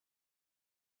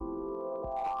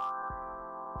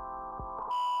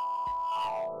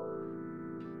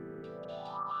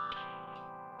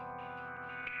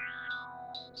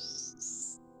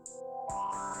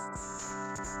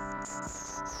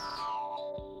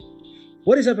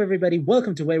What is up, everybody?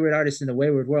 Welcome to Wayward Artists in the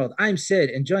Wayward World. I'm Sid,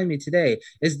 and joining me today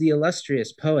is the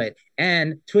illustrious poet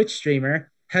and Twitch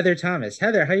streamer, Heather Thomas.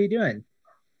 Heather, how you doing?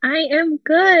 I am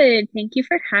good. Thank you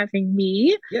for having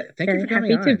me. Yeah, thank you for Very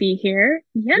coming happy to on. be here.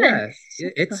 Yes. Yeah,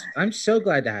 it's I'm so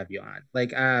glad to have you on.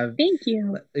 Thank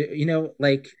you.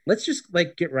 let's just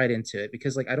like get right into it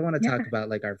because like I don't want to Yeah. talk about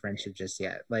like our friendship just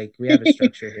yet. Like we have a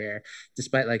structure here,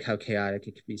 despite like how chaotic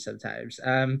it could be sometimes.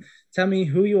 Tell me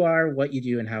who you are, what you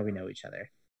do, and how we know each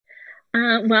other.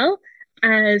 Well,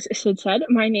 as Sid said,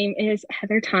 my name is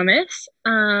Heather Thomas.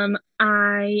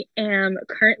 I am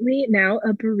currently now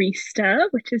a barista,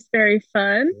 which is very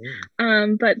fun.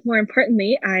 Ooh. But more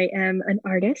importantly, I am an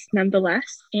artist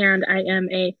nonetheless, and I am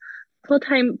a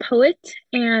full-time poet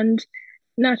and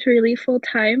not really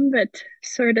full-time, but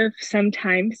sort of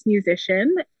sometimes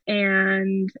musician.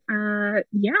 And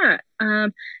yeah,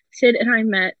 Sid and I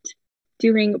met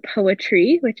doing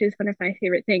poetry, which is one of my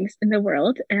favorite things in the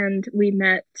world. And we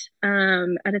met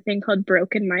at a thing called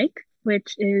Broken Mic,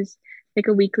 which is like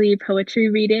a weekly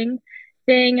poetry reading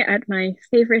thing at my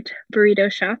favorite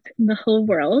burrito shop in the whole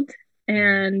world.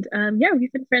 And yeah,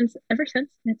 we've been friends ever since.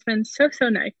 It's been so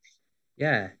nice.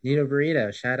 Yeah, Nito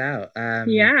Burrito, shout out.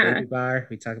 Yeah. Baby Bar,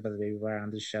 we talk about the Baby Bar on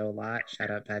the show a lot.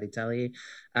 Shout out Patty Tully.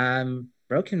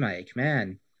 Broken Mike,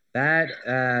 man,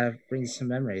 that brings some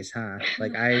memories, huh?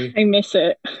 I miss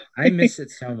it. I miss it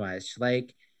so much.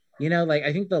 Like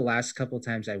I think the last couple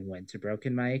times I went to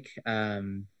Broken Mike,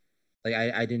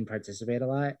 I didn't participate a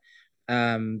lot.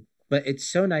 But it's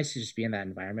so nice to just be in that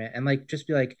environment and like just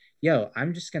be like, yo,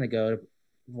 I'm just gonna go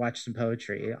watch some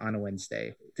poetry on a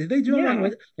Wednesday. Did they do them on Yeah.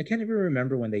 Wednesday? I can't even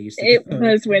remember when they used to do It was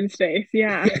poetry. Wednesdays.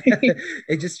 Yeah. Yeah,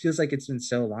 it just feels like it's been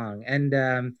so long.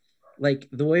 And like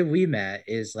the way we met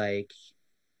is like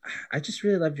I just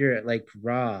really loved your like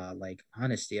raw like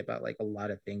honesty about like a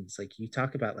lot of things. Like you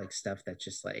talk about like stuff that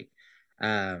just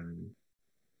um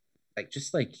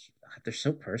just like they're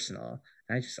so personal.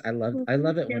 And Well, I thank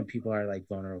love it when you. people are like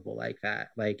vulnerable like that.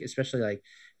 Like especially like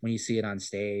when you see it on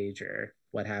stage or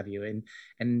what have you.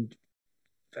 And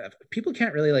people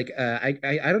can't really like I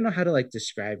don't know how to like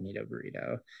describe Nito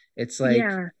Burrito. It's like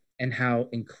Yeah. and how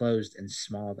enclosed and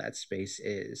small that space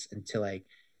is and to like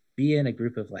be in a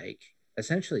group of like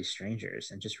essentially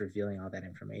strangers and just revealing all that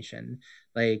information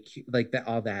like that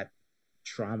all that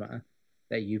trauma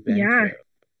that you've been Yeah. through,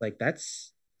 like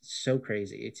that's so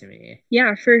crazy to me.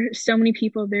 Yeah, for so many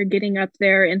people, they're getting up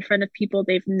there in front of people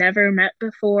they've never met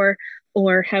before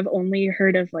or have only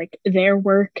heard of like their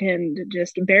work and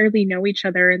just barely know each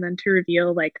other. And then to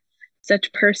reveal like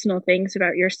such personal things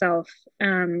about yourself.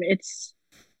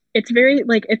 It's very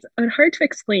like it's a hard to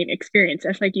explain experience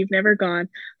if like you've never gone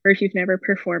or if you've never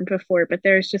performed before, but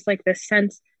there's just like this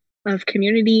sense of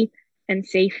community and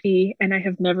safety, and I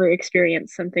have never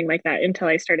experienced something like that until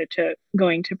I started to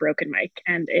going to Broken Mic,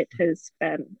 and it has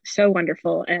been so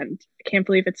wonderful. And I can't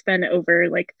believe it's been over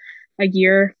like a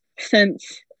year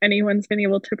since anyone's been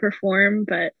able to perform,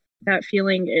 but that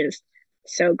feeling is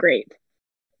so great.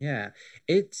 Yeah,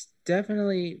 it's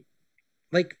definitely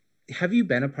like, have you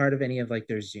been a part of any of like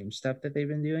their Zoom stuff that they've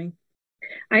been doing?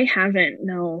 I haven't,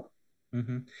 no.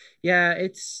 Mm-hmm. Yeah,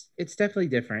 it's definitely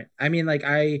different. I mean, like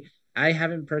I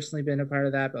haven't personally been a part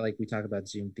of that, but like we talk about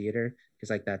Zoom theater because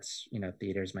like that's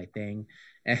theater is my thing,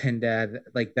 and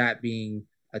like that being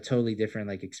a totally different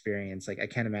like experience. Like I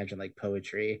can't imagine like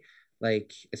poetry,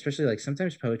 like especially like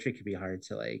sometimes poetry could be hard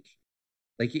to like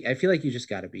I feel like you just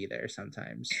got to be there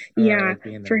sometimes or Yeah, like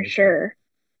be in the for motion. sure.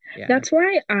 Yeah. That's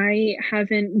why I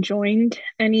haven't joined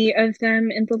any of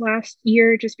them in the last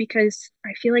year, just because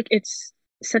I feel like it's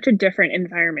such a different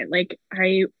environment. Like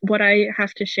what I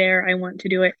have to share, I want to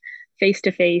do it face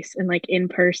to face and like in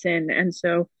person. And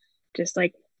so just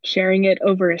like sharing it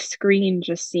over a screen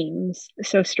just seems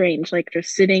so strange. Like just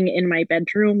sitting in my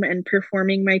bedroom and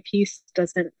performing my piece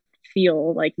doesn't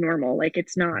feel like normal. Like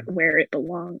it's not where it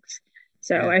belongs.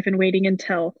 So Yeah. I've been waiting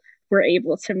until we're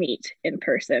able to meet in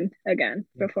person again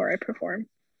Yeah. before I perform.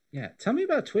 Yeah. Tell me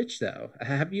about Twitch though.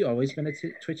 Have you always been a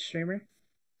Twitch streamer?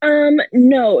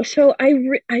 No. So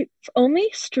I've only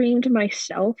streamed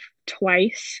myself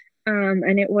twice.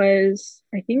 And it was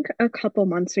I think a couple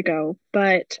months ago,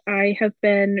 but I have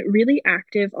been really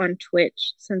active on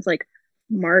Twitch since like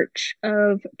March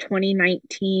of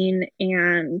 2019.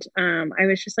 And I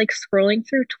was just like scrolling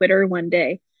through Twitter one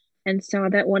day and saw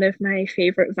that one of my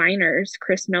favorite Viners,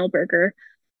 Chris Melberger,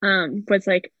 was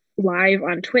like live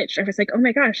on Twitch. I was like, oh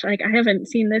my gosh, like I haven't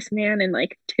seen this man in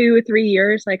like 2 or 3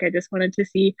 years. Like I just wanted to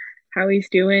see how he's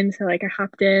doing. So like I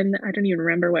hopped in. I don't even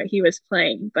remember what he was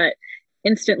playing, but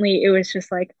instantly it was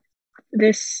just like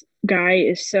this guy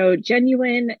is so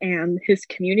genuine and his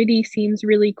community seems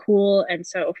really cool. And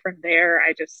so from there,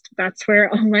 that's where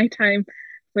all my time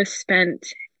was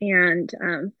spent and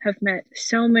have met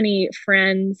so many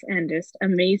friends and just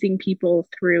amazing people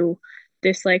through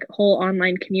this like whole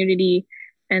online community.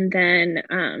 And then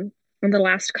in the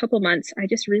last couple months, I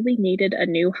just really needed a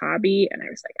new hobby. And I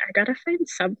was like, I gotta find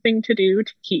something to do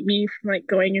to keep me from like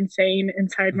going insane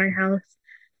inside my house.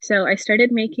 So I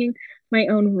started making my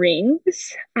own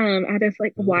rings out of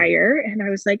like Ooh. wire. And I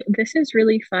was like, this is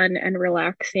really fun and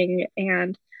relaxing.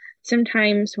 And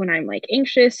sometimes when I'm like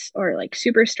anxious or like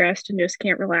super stressed and just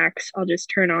can't relax, I'll just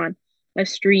turn on a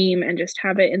stream and just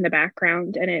have it in the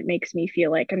background. And it makes me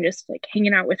feel like I'm just like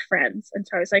hanging out with friends. And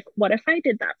so I was like, what if I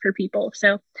did that for people?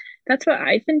 So that's what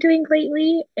I've been doing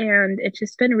lately. And it's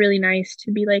just been really nice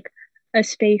to be like, a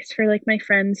space for like my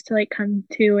friends to like come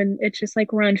to, and it's just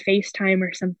like we're on FaceTime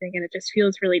or something and it just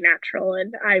feels really natural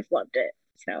and I've loved it.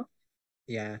 So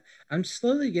Yeah, I'm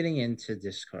slowly getting into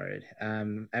Discord.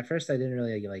 At first I didn't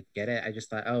really like get it. I just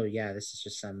thought, oh yeah, this is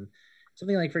just something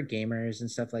like for gamers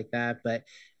and stuff like that. But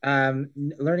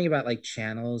learning about like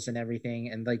channels and everything,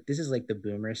 and like this is like the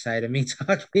boomer side of me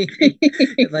talking,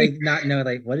 like not know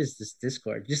like what is this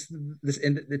Discord? Just this,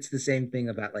 and it's the same thing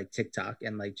about like TikTok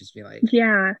and like just being like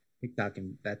yeah. TikTok,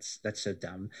 and that's so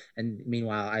dumb. And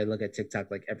meanwhile, I look at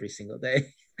TikTok like every single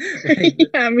day, like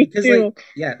Yeah, me because like too.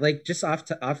 yeah, like just off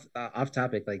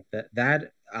topic, like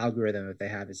that algorithm that they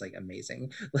have is like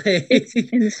amazing. Like It's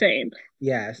insane.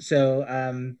 yeah, so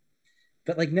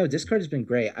but like no, Discord has been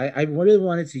great. I really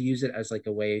wanted to use it as like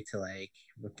a way to like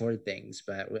record things,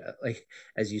 but like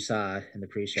as you saw in the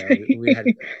pre-show, we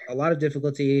had a lot of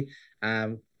difficulty.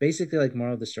 Basically, like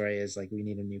moral of the story is like we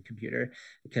need a new computer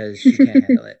because she can't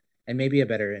handle it, and maybe a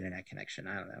better internet connection.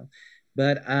 I don't know,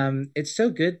 but it's so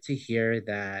good to hear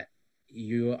that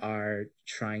you are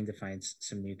trying to find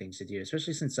some new things to do,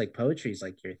 especially since like poetry is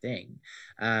like your thing.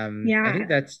 I think Yeah.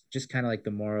 that's just kind of like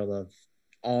the moral of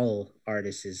all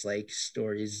artists' like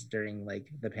stories during like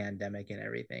the pandemic and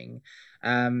everything.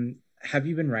 Have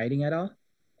you been writing at all?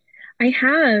 I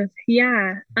have,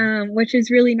 yeah, which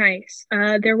is really nice.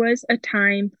 There was a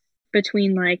time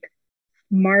between like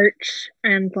March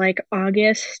and like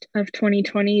August of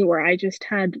 2020 where I just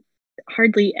had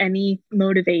hardly any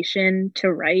motivation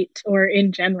to write, or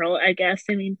in general, I guess.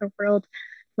 I mean, the world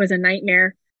was a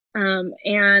nightmare.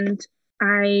 And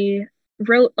I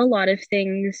wrote a lot of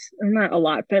things, not a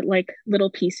lot, but like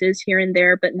little pieces here and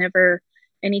there, but never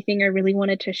anything I really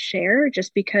wanted to share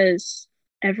just because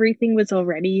everything was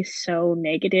already so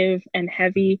negative and Mhm.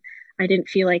 heavy. I didn't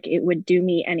feel like it would do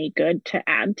me any good to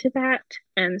add to that.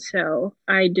 And so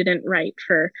I didn't write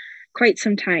for quite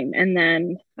some time. And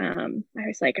then I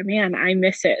was like, man, I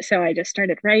miss it. So I just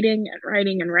started writing and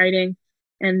writing and writing.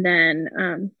 And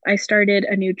then I started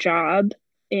a new job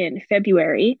in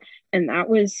February, and that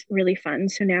was really fun.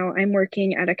 So now I'm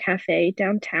working at a cafe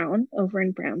downtown over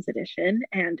in Brown's Edition,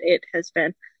 and it has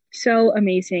been so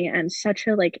amazing and such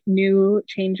a like new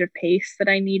change of pace that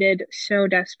I needed so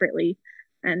desperately.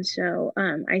 And so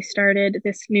I started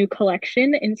this new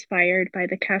collection inspired by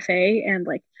the cafe and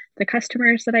like the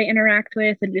customers that I interact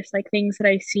with and just like things that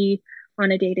I see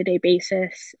on a day-to-day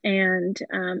basis. And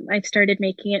I've started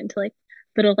making it into like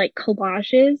little like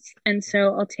collages. And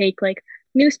so I'll take like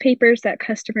newspapers that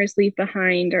customers leave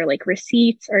behind or like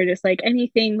receipts or just like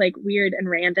anything like weird and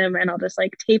random, and I'll just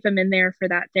like tape them in there for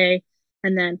that day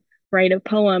and then write a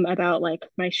poem about like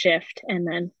my shift and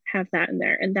then have that in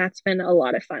there, and that's been a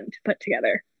lot of fun to put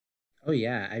together. Oh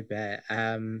yeah, I bet.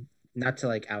 Not to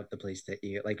like out the place that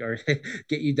you like or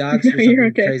get you No, doxxed or you're something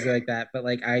okay. crazy like that, but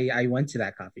like I went to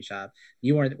that coffee shop.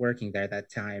 You weren't working there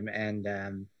that time, and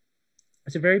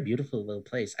it's a very beautiful little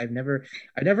place. I never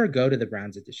go to the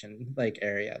Browns Edition like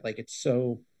area. Like it's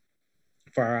so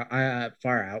far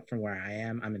out from where I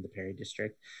am. I'm in the Perry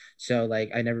district, so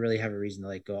like I never really have a reason to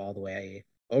like go all the way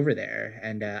over there.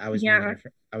 And Yeah.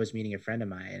 I was meeting a friend of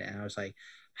mine, and I was like,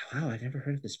 wow, I've never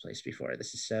heard of this place before.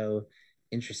 This is so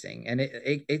interesting, and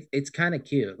it's kind of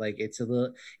cute. Like it's a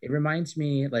little. It reminds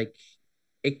me like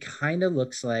it kind of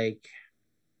looks like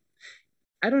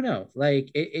I don't know. Like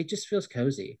it just feels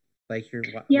cozy. Like you're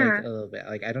like Yeah. a little bit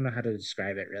like I don't know how to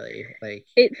describe it really. Like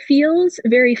It feels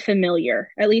very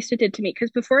familiar. At least it did to me.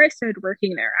 Because before I started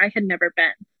working there, I had never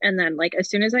been. And then like as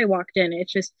soon as I walked in,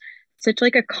 it's just such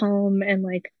like a calm and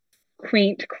like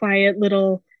quaint, quiet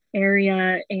little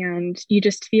area. And you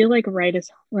just feel like right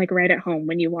at home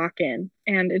when you walk in.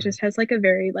 And it just has like a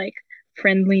very like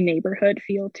friendly neighborhood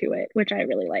feel to it, which I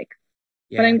really like.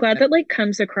 But I'm yeah, glad that like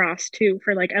comes across too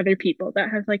for like other people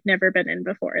that have like never been in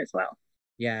before as well.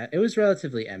 Yeah, it was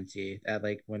relatively empty at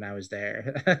like when I was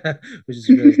there, which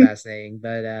is really fascinating.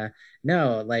 But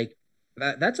no, like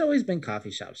that's always been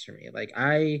coffee shops for me. Like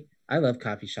I love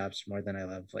coffee shops more than I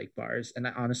love like bars. And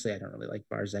honestly, I don't really like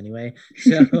bars anyway.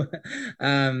 So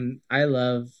I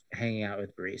love hanging out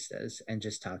with baristas and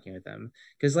just talking with them.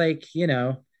 Because like,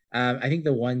 I think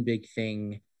the one big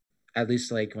thing, at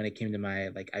least like when it came to my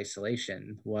like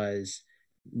isolation, was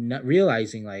not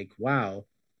realizing like, wow,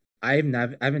 I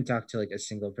haven't talked to like a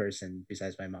single person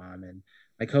besides my mom and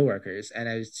my coworkers, and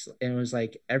it was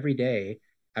like every day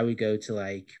I would go to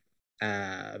like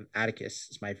Atticus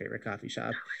is my favorite coffee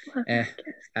shop, Love and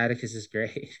Atticus. Atticus is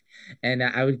great, and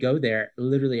I would go there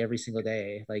literally every single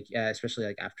day, like especially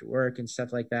like after work and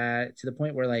stuff like that, to the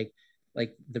point where like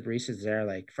the baristas there are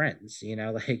like friends,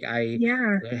 like I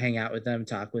Yeah, would hang out with them,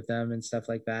 talk with them, and stuff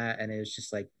like that, and it was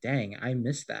just like, dang, I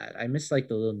miss that. I miss like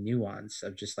the little nuance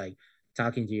of just like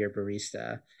talking to your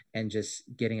barista and just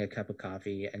getting a cup of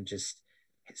coffee and just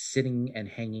sitting and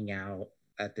hanging out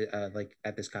at the like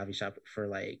at this coffee shop for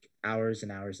like hours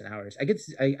and hours and hours.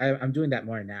 I'm doing that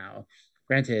more now.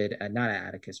 Granted, not at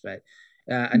Atticus, but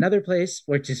another place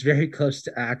which is very close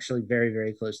to, actually very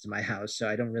very close to my house. So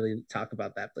I don't really talk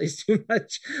about that place too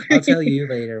much. I'll tell you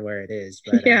later where it is,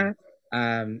 but yeah.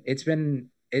 it's been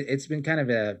kind of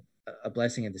a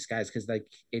blessing in disguise because like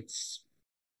it's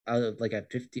like a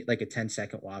 50 like a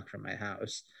 10-second walk from my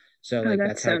house, so Oh, like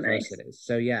that's that's how so close it nice. is.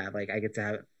 So yeah, like I get to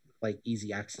have like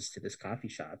easy access to this coffee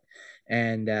shop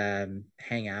and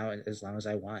hang out as long as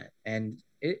I want, and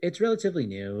it's relatively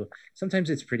new. Sometimes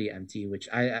it's pretty empty, which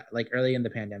I like. Early in the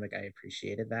pandemic I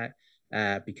appreciated that,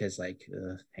 because like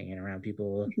hanging around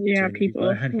people, too Yeah, many people people.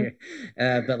 around here.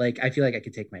 But like I feel like I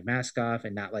could take my mask off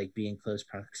and not like be in close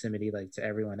proximity like to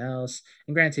everyone else.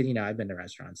 And granted, I've been to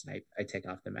restaurants and I take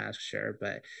off the mask, sure,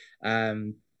 but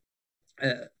um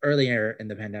earlier in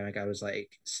the pandemic I was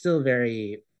like still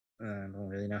very I don't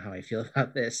really know how I feel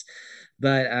about this,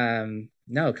 but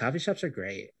no, coffee shops are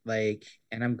great, like,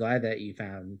 and I'm glad that you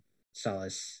found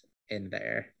solace in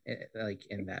there, like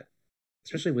in that,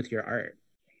 especially with your art.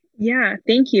 Yeah,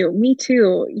 thank you. Me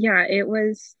too. Yeah, it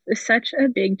was such a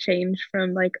big change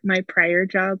from like my prior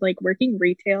job, like working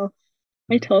retail.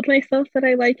 I Mhm, told myself that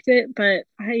I liked it, but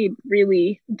I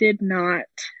really did not.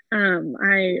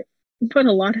 I put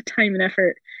a lot of time and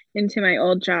effort into my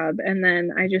old job, and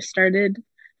then I just started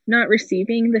not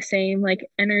receiving the same like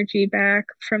energy back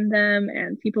from them,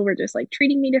 and people were just like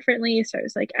treating me differently. So I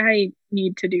was like, I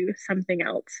need to do something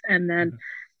else. And then mhm,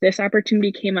 this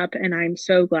opportunity came up, and I'm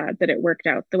so glad that it worked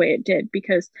out the way it did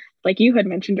because, like you had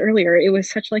mentioned earlier, it was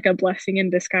such like a blessing in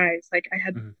disguise. Like I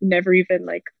had mhm. never even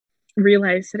like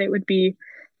realized that it would be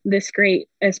this great,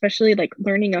 especially like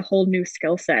learning a whole new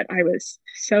skill set. I was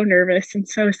so nervous and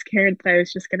so scared that I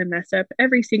was just going to mess up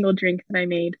every single drink that I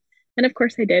made. And of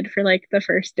course I did for like the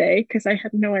first day because I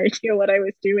had no idea what I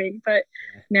was doing. But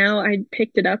Yeah. now I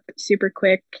picked it up super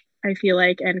quick, I feel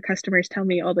like, and customers tell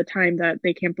me all the time that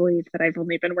they can't believe that I've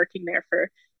only been working there for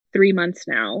 3 months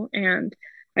now. And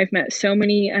I've met so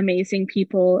many amazing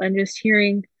people and just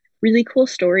hearing really cool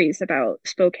stories about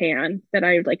Spokane that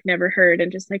I've like never heard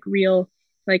and just like real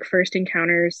like first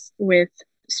encounters with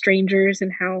strangers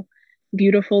and how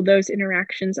beautiful those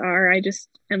interactions are. I just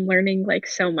am learning like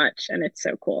so much and it's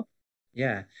so cool.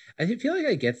 Yeah, I feel like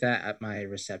I get that at my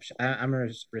reception. I'm a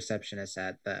receptionist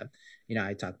at the,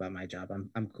 I talk about my job.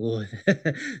 I'm cool with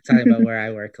talking about where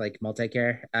I work, like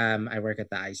multi-care. I work at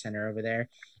the eye center over there,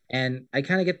 and I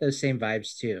kind of get those same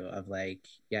vibes too of like,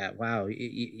 yeah, wow,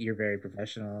 you're very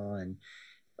professional, and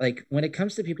like when it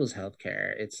comes to people's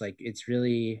healthcare, it's like it's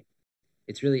really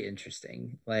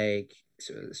interesting, like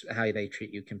so how they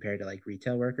treat you compared to like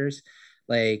retail workers.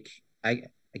 Like i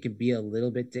I could be a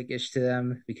little bit dickish to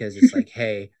them because it's like,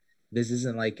 hey, this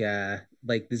isn't like a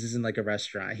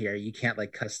restaurant here. You can't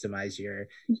like customize your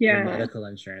Yeah. medical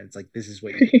insurance. Like this is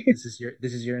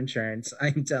your insurance.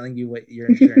 I'm telling you what your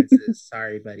insurance is.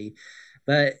 Sorry, buddy.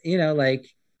 But like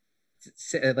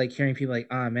like hearing people like,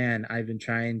 oh man, I've been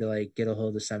trying to like get a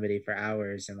hold of somebody for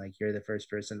hours and like you're the first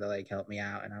person to like help me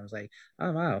out, and I was like,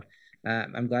 oh wow,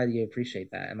 I'm glad you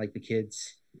appreciate that. And like the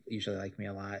kids usually like me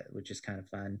a lot, which is kind of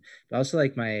fun. But also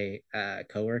like my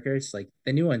coworkers, like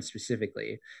the new ones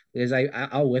specifically, because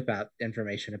I'll whip out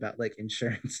information about like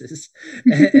insurances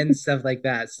and stuff like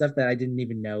that, stuff that I didn't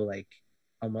even know. Like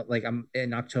almost like I'm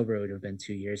in October, it would have been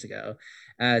 2 years ago,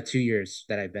 2 years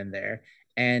that I've been there.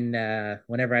 And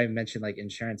whenever I mentioned like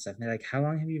insurance stuff, and they're like, "How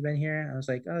long have you been here?" I was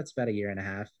like, "Oh, it's about a year and a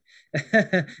half."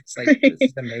 It's like, this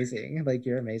is amazing. Like,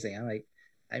 you're amazing. I'm like,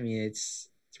 I mean, it's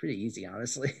pretty easy,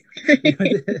 honestly.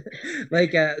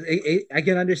 Like I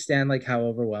can understand like how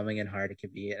overwhelming and hard it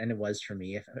could be, and it was for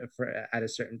me for at a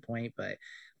certain point. But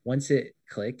once it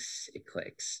clicks, it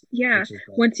clicks, Yeah. which is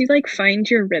like Once you like find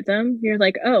your rhythm, you're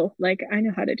like, oh, like I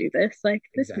know how to do this. Like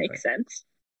this makes exactly. sense.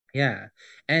 Yeah.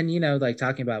 And, like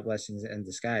talking about blessings in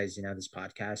disguise, this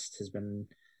podcast has been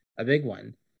a big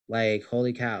one. Like,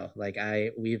 holy cow. Like,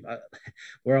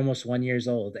 we're almost 1 years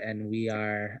old and we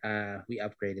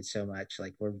upgraded so much.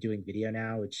 Like, we're doing video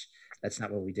now, which that's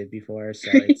not what we did before. So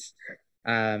it's,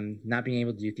 not being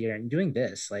able to do theater and doing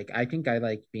this. Like, I think I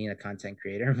like being a content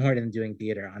creator more than doing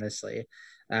theater, honestly.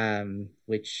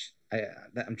 Which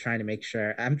I'm trying to make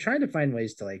sure I'm trying to find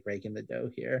ways to like break in the dough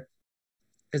here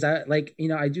because I like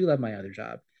I do love my other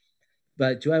job,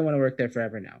 but do I want to work there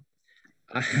forever? No.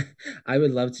 I, I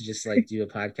would love to just like do a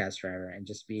podcast forever and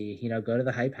just be go to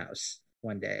the hype house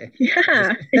one day. Just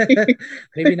Yeah.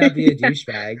 maybe not be a Yeah.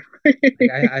 douchebag.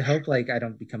 Like I hope like I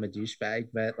don't become a douchebag,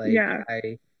 but like Yeah.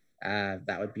 I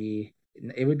that would be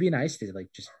it would be nice to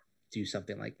like just do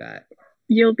something like that.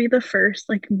 You'll be the first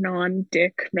like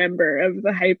non-dick member of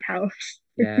the hype house.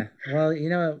 Yeah.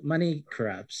 Well, money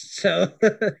corrupts. So,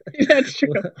 That's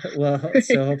true.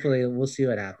 so hopefully we'll see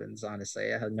what happens.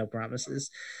 Honestly, I have no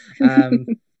promises. Um,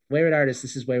 Wayward Artist.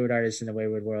 This is Wayward Artist in a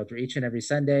Wayward World. Where each and every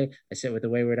Sunday, I sit with a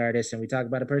Wayward Artist and we talk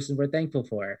about a person we're thankful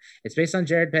for. It's based on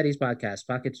Jared Petty's podcast,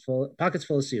 Pockets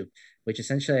Full of Soup, which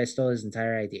essentially I stole his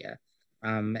entire idea.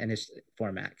 And his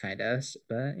format kind of,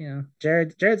 but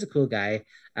Jared's a cool guy.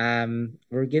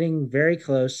 We're getting very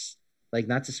close, like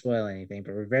not to spoil anything,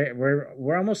 but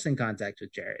we're almost in contact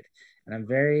with Jared, and I'm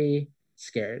very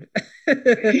scared of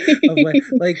what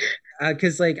like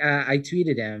because I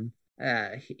tweeted him.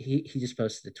 He just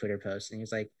posted a Twitter post and he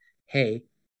was like, "Hey,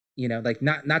 like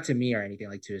not to me or anything,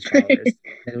 like to his followers."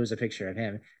 And it was a picture of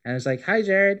him, and I was like, "Hi,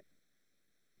 Jared."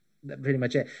 Pretty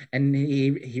much it. And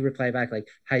he replied back like,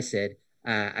 "Hi, Sid.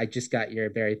 I just got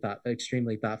your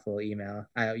extremely thoughtful email.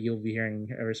 You'll be hearing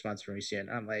a response from me soon."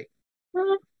 I'm like,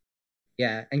 Oh,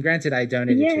 yeah, and granted,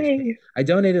 yay. I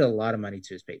donated a lot of money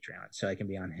to his Patreon so I can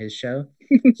be on his show.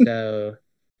 So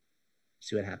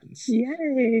see what happens.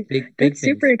 Yay. Big That's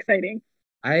super things. exciting.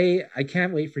 I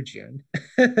can't wait for June.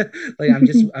 Like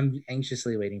I'm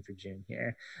anxiously waiting for June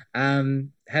here.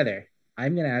 Heather,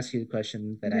 I'm gonna ask you the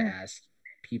question that I Yeah. ask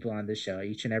people on this show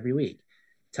each and every week.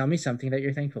 Tell me something that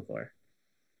you're thankful for.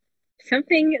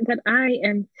 Something that I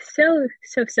am so,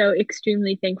 so, so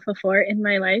extremely thankful for in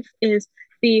my life is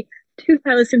the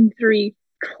 2003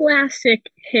 classic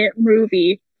hit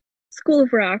movie, School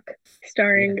of Rock, Yeah.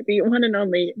 starring the one and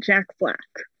only Jack Black.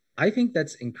 I think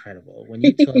that's incredible. When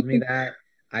you told me that,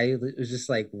 I was just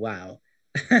like, wow.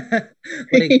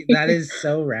 Like that is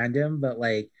so random, but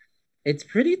like it's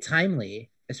pretty timely,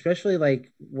 especially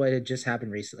like what had just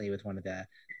happened recently with the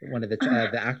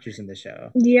actors in the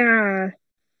show. Yeah,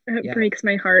 it Yeah. breaks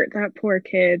my heart. That poor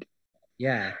kid.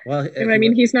 Yeah. Well, And I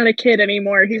mean, he's not a kid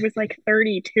anymore. He was like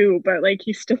 32, but like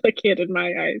he's still a kid in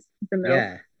my eyes, even though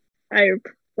yeah, I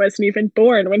wasn't even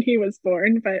born when he was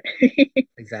born. But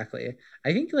exactly.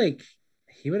 I think like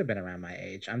he would have been around my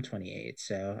age. I'm 28,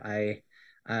 so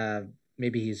uh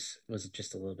maybe he's was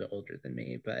just a little bit older than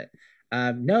me, but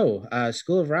no,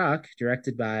 School of Rock,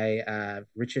 directed by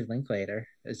Richard Linklater.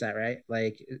 Is that right?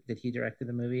 Like, did he directed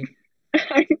the movie?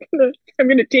 I'm gonna I'm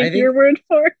gonna I take your think word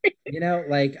for it.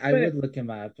 like I But would look him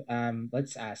up.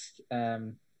 Let's ask. Uh,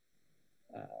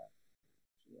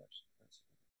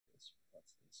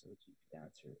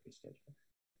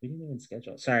 we didn't even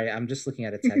schedule. Sorry, I'm just looking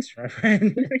at a text from a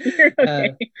friend. you're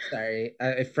okay. Sorry,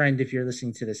 a friend. If you're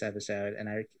listening to this episode and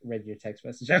I read your text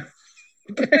message,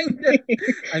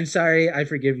 I'm sorry. I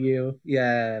forgive you.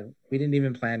 Yeah, we didn't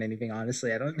even plan anything.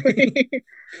 Honestly, I don't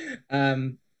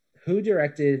think. Who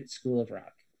directed School of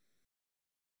Rock?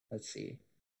 Let's see.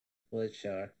 Will it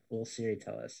show? Will Siri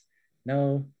tell us?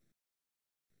 No.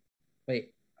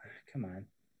 Wait. Come on.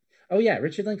 Oh yeah,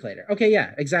 Richard Linklater. Okay,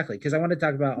 yeah, exactly. Because I want to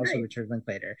talk about also Nice. Richard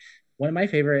Linklater, one of my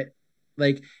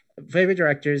like, favorite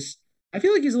directors. I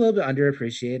feel like he's a little bit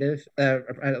underappreciated.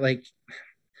 Like,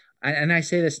 and I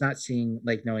say this not seeing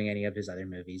like knowing any of his other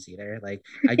movies either. Like,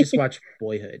 I just watched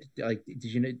Boyhood. Like, do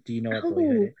you know what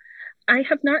Boyhood Oh, is? I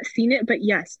have not seen it, but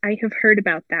yes, I have heard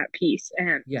about that piece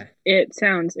and Yeah, it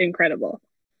sounds incredible.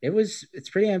 it's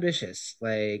pretty ambitious.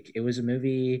 Like, it was a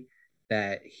movie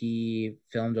that he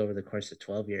filmed over the course of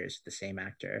 12 years, the same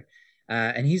actor.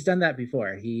 And he's done that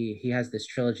before. He has this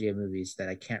trilogy of movies that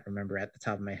I can't remember at the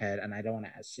top of my head, and I don't want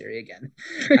to ask Siri again.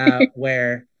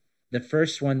 Where the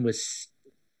first one was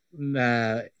in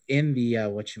the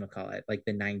what you call it, like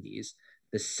the 90s.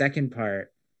 The second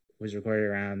part was recorded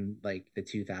around like the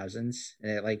 2000s,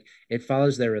 and it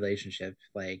follows their relationship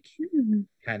like Hmm.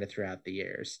 kind of throughout the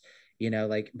years,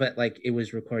 like, but like it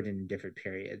was recorded in different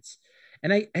periods.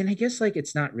 And I guess like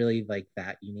it's not really like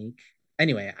that unique.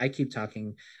 Anyway, I keep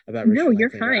talking about Rich No, for my you're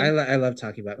favorite. I, fine. I love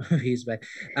talking about movies, but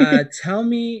tell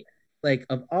me, like,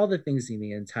 of all the things in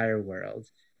the entire world,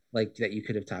 like that you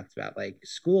could have talked about, like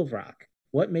School of Rock,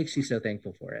 what makes you so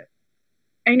thankful for it?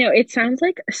 I know it sounds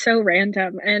like so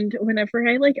random. And whenever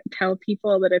I like tell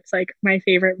people that it's like my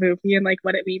favorite movie and like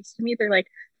what it means to me, they're like,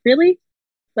 really?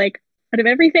 Like out of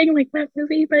everything, like that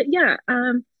movie? But yeah,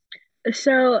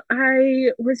 so I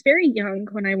was very young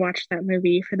when I watched that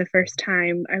movie for the first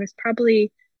time. I was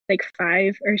probably like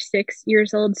 5 or 6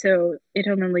 years old, so it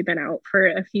had only been out for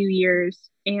a few years.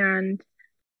 And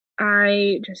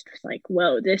I just was like,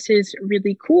 whoa, this is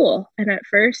really cool. And at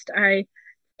first, I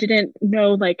didn't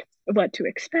know like what to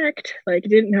expect, like,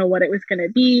 didn't know what it was going to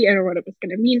be or what it was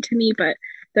going to mean to me. But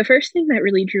the first thing that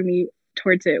really drew me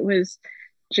towards it was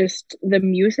just the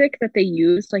music that they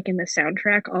used, like in the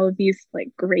soundtrack, all of these like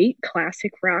great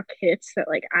classic rock hits that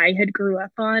like I had grew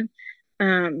up on.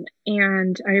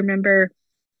 And I remember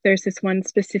there's this one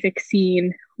specific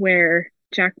scene where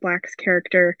Jack Black's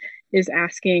character is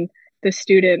asking the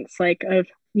students like of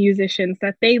musicians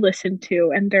that they listen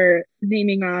to, and they're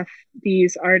naming off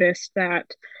these artists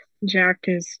that Jack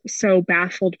is so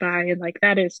baffled by, and like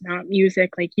that is not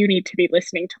music. Like you need to be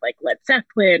listening to like Led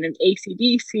Zeppelin and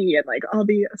AC/DC and like all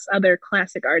these other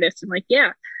classic artists. And like,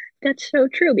 yeah, that's so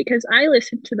true because I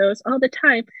listen to those all the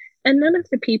time. And none of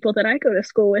the people that I go to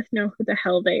school with know who the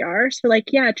hell they are. So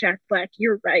like, yeah, Jack Black,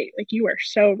 you're right. Like you are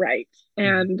so right.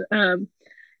 Mhm. And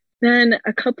then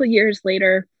a couple years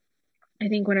later, I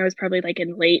think when I was probably like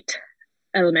in late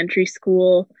elementary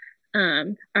school,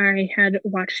 I had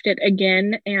watched it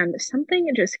again and something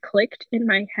just clicked in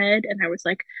my head. And I was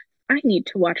like, I need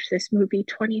to watch this movie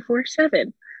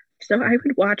 24/7. So I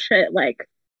would watch it like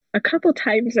a couple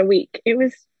times a week. It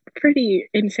was pretty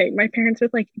insane. My parents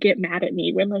would like get mad at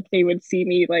me when like they would see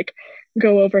me like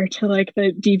go over to like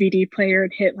the DVD player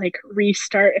and hit like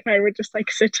restart, and I would just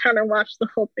like sit down and watch the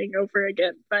whole thing over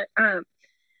again. But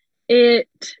it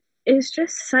is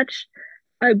just such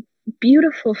a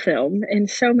beautiful film in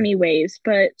so many ways,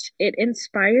 but it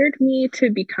inspired me to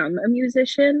become a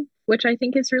musician, which I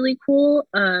think is really cool.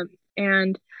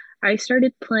 And I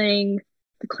started playing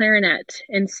the clarinet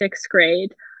in 6th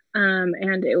grade.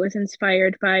 And it was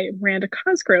inspired by Miranda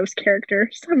Cosgrove's character,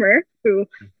 Summer, who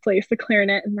plays the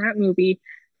clarinet in that movie.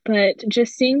 But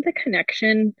just seeing the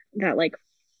connection that like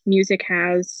music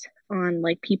has on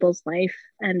like people's life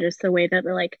and just the way that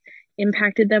like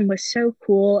impacted them was so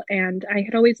cool. And I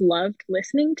had always loved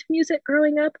listening to music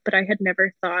growing up, but I had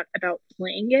never thought about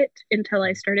playing it until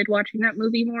I started watching that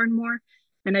movie more and more.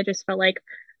 And I just felt like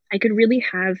I could really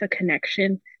have a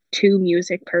connection to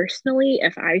music personally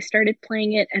if I started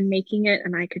playing it and making it,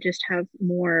 and I could just have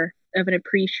more of an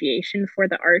appreciation for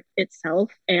the art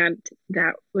itself. And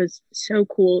that was so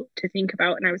cool to think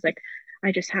about. And I was like,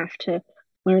 I just have to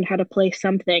learn how to play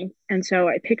something. And so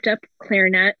I picked up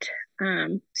clarinet,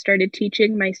 started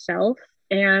teaching myself,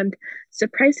 and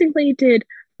surprisingly did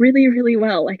really, really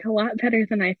well, like a lot better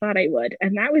than I thought I would.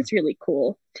 And that was really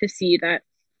cool to see that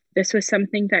this was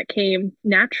something that came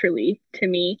naturally to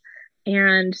me.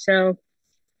 And so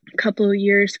a couple of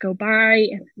years go by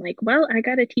and I'm like, well, I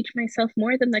got to teach myself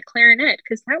more than the clarinet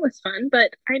because that was fun,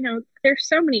 but I know there's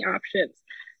so many options.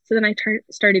 So then I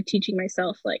started teaching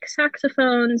myself like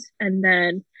saxophones. And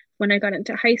then when I got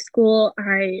into high school,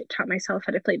 I taught myself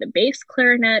how to play the bass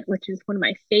clarinet, which is one of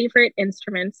my favorite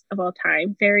instruments of all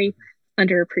time. Very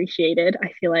underappreciated,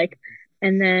 I feel like.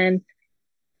 And then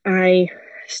I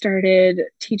started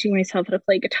teaching myself how to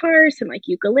play guitars and like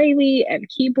ukulele and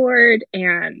keyboard.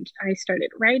 And I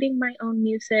started writing my own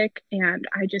music. And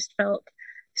I just felt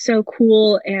so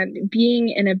cool. And being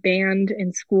in a band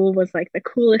in school was like the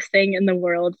coolest thing in the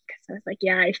world because I was like,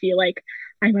 yeah, I feel like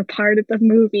I'm a part of the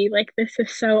movie. Like, this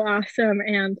is so awesome.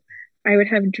 And I would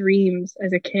have dreams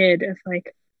as a kid of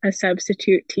like a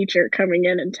substitute teacher coming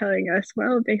in and telling us,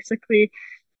 well, basically,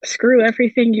 screw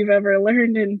everything you've ever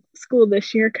learned in school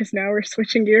this year because now we're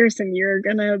switching gears and you're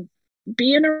gonna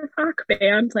be in a rock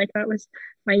band. Like that was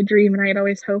my dream, and I had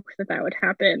always hoped that that would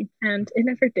happen, and it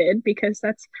never did because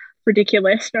that's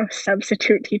ridiculous. No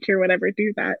substitute teacher would ever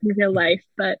do that in real life,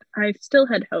 but I still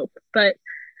had hope. But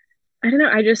I don't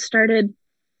know, I just started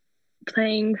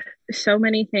playing so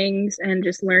many things and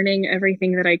just learning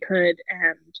everything that I could,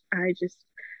 and I just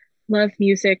love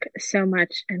music so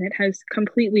much, and it has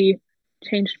completely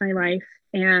changed my life.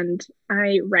 And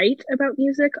I write about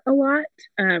music a lot.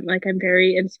 Like I'm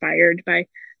very inspired by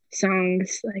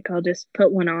songs, like I'll just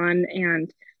put one on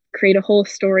and create a whole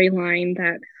storyline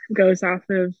that goes off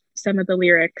of some of the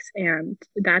lyrics. And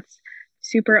that's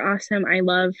super awesome. I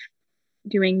love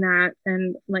doing that.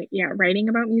 And like, yeah, writing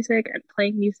about music and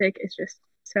playing music is just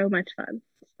so much fun.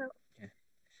 So, Yeah.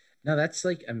 No, that's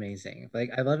like amazing.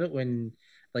 Like I love it when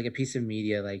like a piece of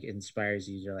media like inspires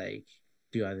you to like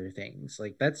do other things.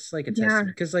 Like that's like a yeah, testament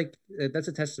because like that's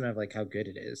a testament of like how good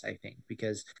it is, I think.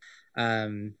 Because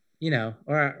you know,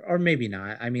 or maybe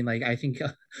not. I mean, like I think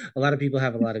a lot of people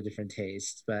have a lot of different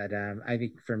tastes, but I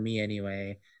think for me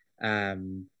anyway,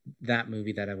 that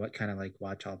movie that I kind of like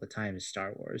watch all the time is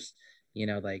Star Wars. You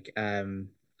know, like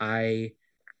I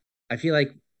I feel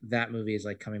like that movie is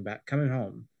like coming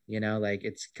home, you know, like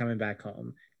it's coming back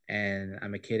home. And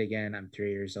I'm a kid again. I'm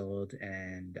 3 years old,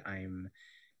 and I'm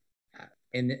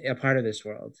in a part of this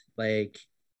world, like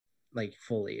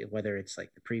fully. Whether it's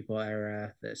like the prequel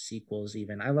era, the sequels,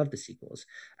 even I love the sequels.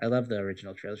 I love the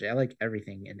original trilogy. I like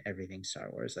everything and everything Star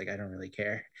Wars. Like I don't really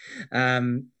care.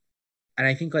 Um, and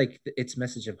I think like its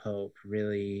message of hope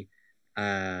really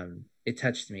it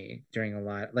touched me during a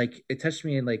lot like it touched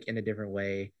me in like in a different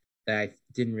way that I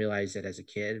didn't realize it as a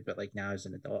kid, but like now as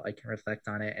an adult I can reflect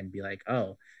on it and be like,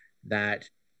 oh, that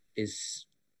is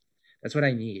that's what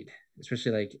I need,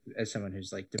 especially like as someone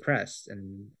who's like depressed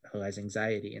and who has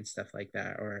anxiety and stuff like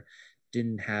that, or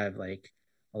didn't have like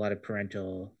a lot of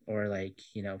parental or like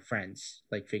friends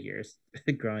like figures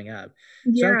growing up.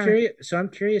 So I'm yeah. curious. So I'm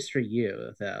curious for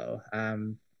you though.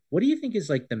 What do you think is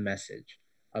like the message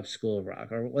of School of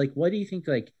Rock, or like what do you think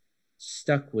like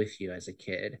stuck with you as a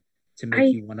kid to make I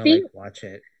you want to like think watch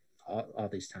it all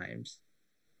these times?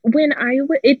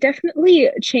 it definitely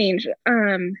changed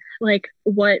like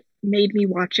what made me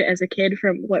watch it as a kid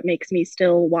from what makes me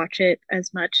still watch it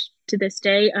as much to this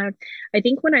day. I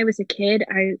think when I was a kid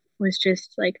I was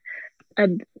just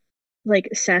um like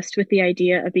obsessed with the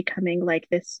idea of becoming like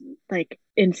this like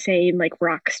insane like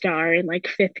rock star in like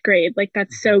fifth grade. Like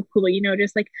that's Mhm, so cool,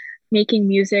 just like making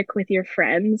music with your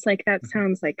friends. Like that mhm,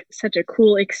 sounds like such a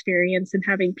cool experience, and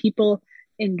having people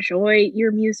enjoy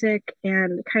your music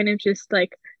and kind of just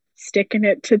like sticking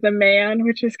it to the man,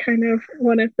 which is kind of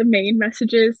one of the main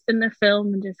messages in the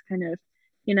film. And just kind of,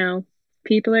 you know,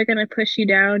 people are going to push you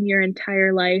down your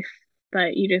entire life,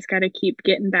 but you just got to keep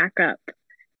getting back up.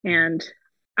 mhm. And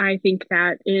I think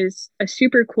that is a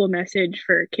super cool message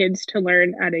for kids to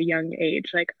learn at a young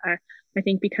age. Like I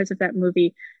think because of that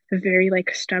movie, a very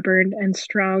like stubborn and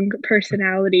strong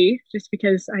personality, just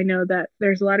because I know that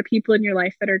there's a lot of people in your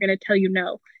life that are going to tell you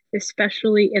no,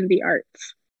 especially in the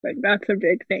arts. Like that's a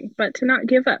big thing. But to not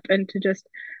give up and to just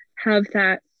have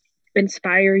that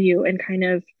inspire you and kind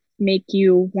of make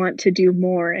you want to do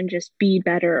more and just be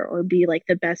better or be like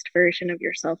the best version of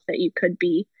yourself that you could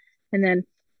be. And then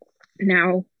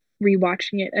now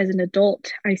rewatching it as an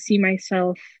adult, I see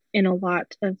myself in a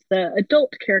lot of the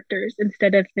adult characters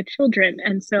instead of the children.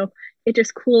 And so it's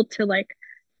just cool to like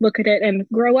look at it and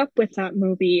grow up with that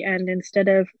movie. And instead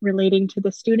of relating to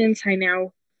the students, I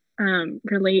now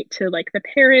relate to like the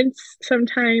parents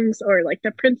sometimes, or like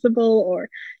the principal or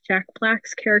Jack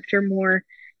Black's character more,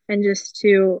 and just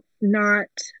to not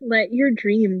let your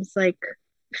dreams like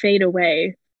fade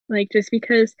away. Like just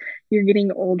because you're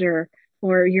getting older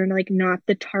or you're like not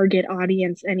the target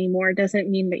audience anymore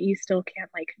doesn't mean that you still can't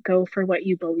like go for what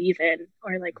you believe in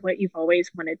or like what you've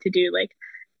always wanted to do. Like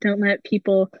don't let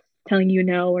people telling you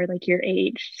no or like your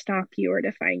age stop you or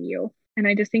define you. And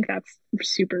I just think that's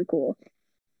super cool.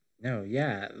 No,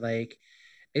 yeah, like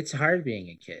it's hard being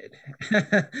a kid.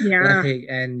 Yeah. Like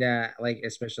and like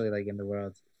especially like in the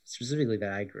world specifically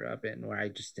that I grew up in, where I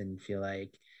just didn't feel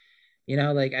like,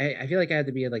 like I feel like I had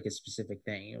to be like a specific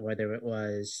thing, whether it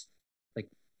was like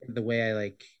the way I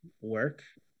like work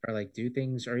or like do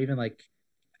things, or even like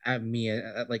at me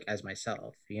like as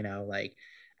myself, like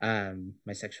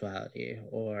my sexuality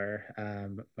or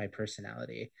my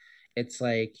personality. It's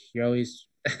like you're always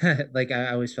like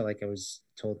I always felt like I was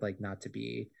told like to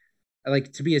be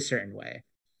a certain way.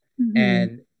 Mm-hmm.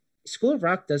 And School of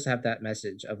Rock does have that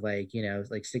message of like,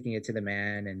 like sticking it to the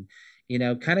man and,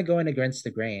 kind of going against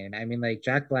the grain. I mean, like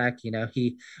Jack Black,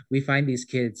 we find these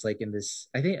kids like in this,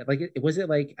 I think like, was it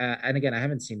like, and again, I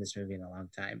haven't seen this movie in a long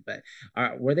time, but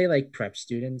were they like prep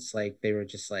students? Like they were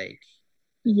just like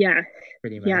Yeah.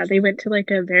 pretty Yeah. much. They went to like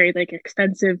a very like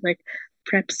expensive like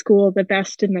prep school, the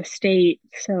best in the state.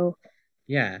 So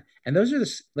Yeah. And those are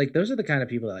the kind of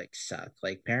people that like suck.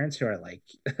 Like parents who are like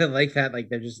like that, like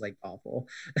they're just like awful.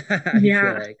 I feel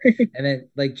yeah. like. And then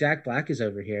like Jack Black is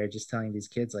over here just telling these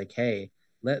kids like, hey,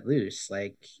 let loose,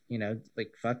 like,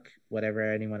 like fuck whatever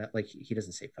anyone, like he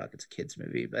doesn't say fuck, it's a kids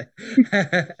movie, but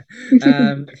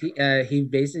he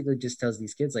basically just tells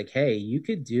these kids like, hey, you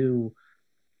could do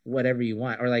whatever you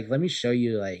want, or like, let me show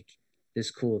you like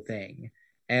this cool thing.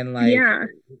 And like Yeah.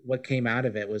 what came out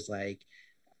of it was like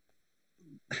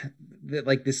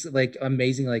like this like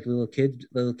amazing like little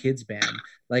kids band.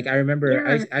 Like I remember,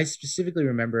 Yeah. I specifically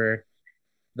remember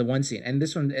the one scene, and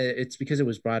this one, it's because it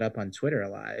was brought up on Twitter a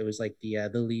lot. It was like the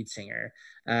lead singer,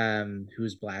 who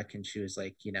was black, and she was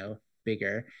like,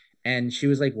 bigger, and she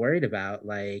was like worried about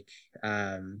like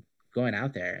going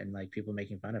out there and like people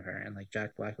making fun of her, and like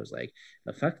Jack Black was like,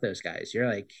 oh, fuck those guys, you're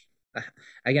like,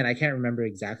 again, I can't remember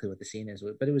exactly what the scene is,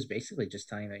 but it was basically just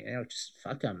telling them, just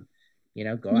fuck them,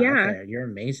 go out Yeah. there, you're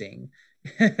amazing.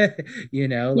 Like,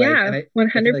 Yeah. and I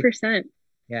feel like, 100%.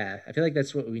 yeah, I feel like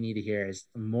that's what we need to hear is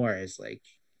more, is like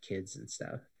kids and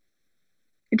stuff.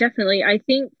 Definitely. I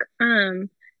think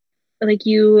like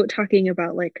you talking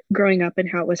about like growing up and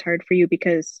how it was hard for you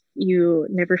because you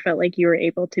never felt like you were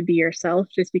able to be yourself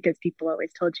just because people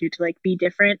always told you to like be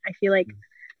different. I feel like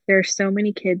there are so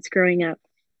many kids growing up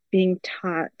being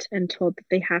taught and told that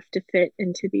they have to fit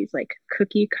into these like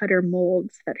cookie cutter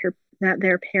molds that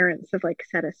their parents have like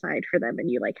set aside for them, and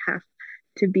you like have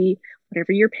to be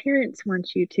whatever your parents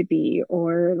want you to be,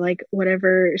 or like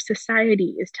whatever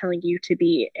society is telling you to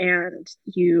be, and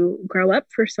you grow up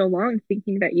for so long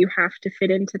thinking that you have to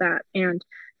fit into that. And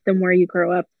the more you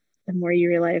grow up, the more you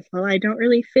realize, well, I don't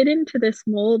really fit into this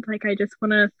mold, like I just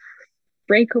want to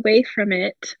break away from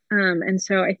it. And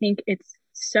so I think it's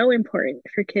so important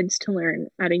for kids to learn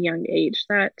at a young age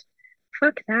that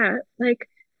fuck that. Like,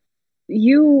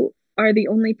 you are the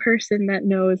only person that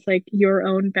knows like your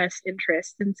own best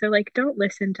interest. And so, like, don't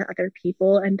listen to other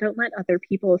people and don't let other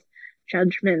people's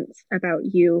judgments about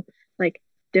you like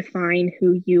define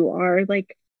who you are.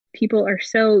 Like, people are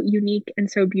so unique and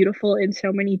so beautiful in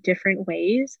so many different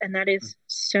ways. And that is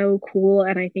so cool.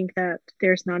 And I think that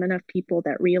there's not enough people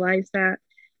that realize that.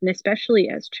 And especially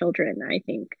as children, I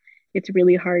think it's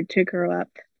really hard to grow up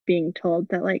being told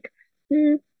that, like,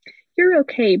 mm, you're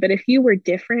okay, but if you were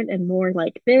different and more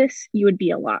like this, you would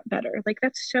be a lot better. Like,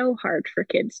 that's so hard for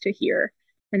kids to hear.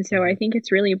 And so I Mm-hmm. think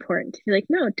it's really important to be like,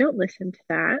 no, don't listen to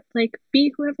that. Like,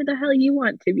 be whoever the hell you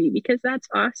want to be because that's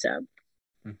awesome.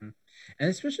 Mm-hmm. And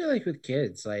especially like with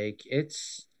kids, like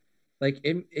it's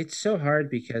so hard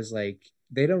because like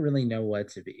they don't really know what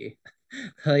to be.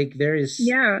 Like there is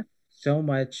Yeah. so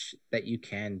much that you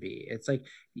can be. It's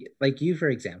like you, for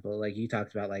example, like you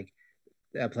talked about like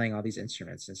playing all these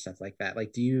instruments and stuff like that.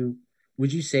 Like,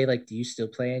 would you say like, do you still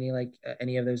play any like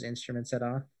any of those instruments at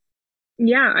all?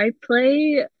 Yeah, I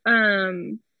play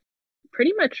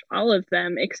pretty much all of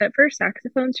them except for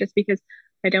saxophones just because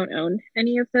I don't own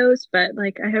any of those, but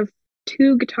like I have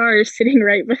two guitars sitting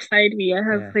right beside me. I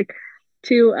have Yeah. like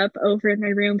two up over in my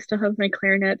room, still have my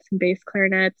clarinets and bass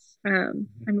clarinets. I'm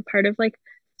a part of like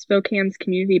Spokane's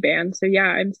community band. So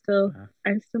yeah, Uh,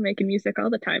 I'm still making music all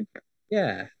the time.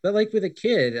 yeah, but like with a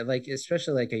kid, like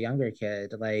especially like a younger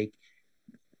kid, like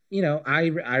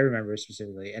I remember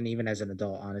specifically, and even as an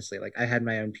adult, honestly, like I had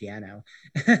my own piano,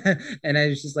 and I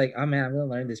was just like, oh man, I'm gonna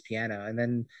learn this piano. And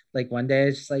then like one day, I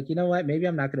was just like, you know what? Maybe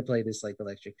I'm not gonna play this like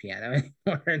electric piano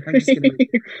anymore, and I'm just gonna leave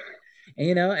it.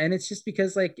 And and it's just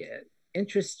because like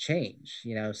interests change,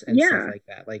 and stuff Yeah. like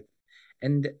that. Like,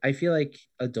 and I feel like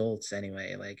adults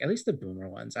anyway, like at least the boomer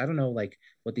ones. I don't know like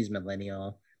what these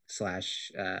millennial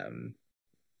slash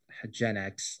Gen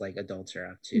X like adults are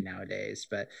up to nowadays,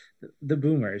 but the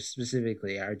boomers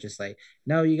specifically are just like,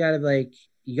 no, you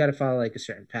gotta follow like a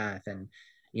certain path. And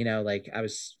like I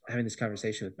was having this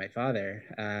conversation with my father,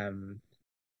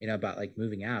 about like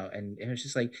moving out, and it was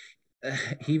just like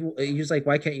he was like,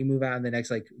 why can't you move out in the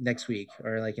next week,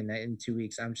 or like in 2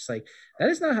 weeks? I'm just like, that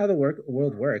is not how the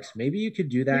world works. Maybe you could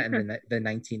do that in Yeah. the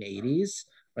 1980s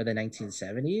or the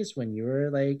 1970s when you were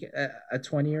like a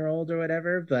 20-year-old or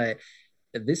whatever, but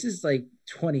this is like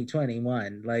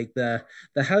 2021. Like the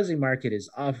housing market is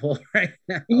awful right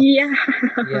now. Yeah.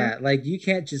 Yeah, like you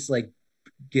can't just like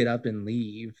get up and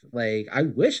leave. Like I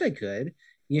wish I could,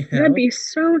 you That'd know. be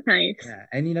so nice. Yeah,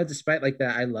 and despite like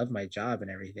that, I love my job and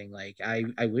everything. Like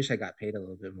I wish I got paid a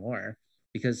little bit more,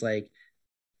 because like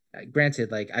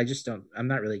granted, like I just don't, I'm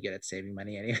not really good at saving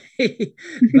money anyway.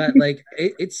 But like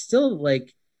it's still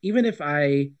like, even if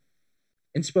I,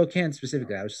 in Spokane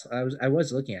specifically, I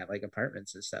was looking at like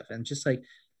apartments and stuff, and just like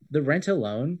the rent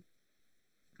alone,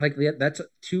 like that's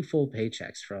two full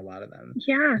paychecks for a lot of them.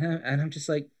 Yeah. And I'm just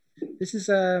like, this is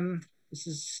this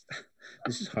is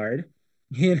this is hard,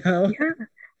 you know? Yeah.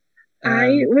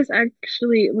 I Um, was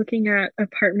actually looking at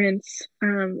apartments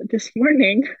this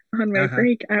morning on my uh-huh.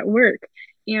 break at work,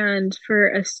 and for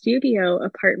a studio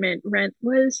apartment, rent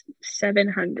was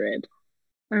 700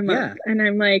 a month. Yeah. And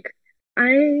I'm like,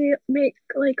 I make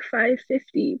like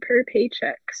 550 per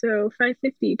paycheck, so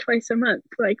 550 twice a month.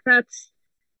 Like that's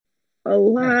a Yeah.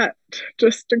 lot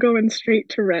just to go in straight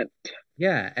to rent.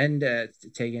 Yeah, and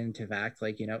take into fact,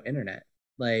 like, internet.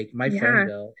 Like my phone Yeah,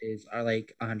 bill is are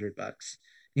like $100.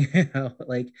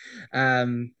 Like, I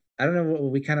don't know.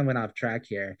 We kind of went off track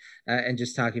here, and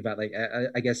just talking about like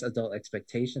I guess adult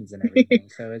expectations and everything.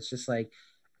 So it's just like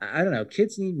I don't know.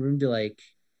 Kids need room to like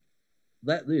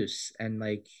let loose and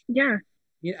like yeah,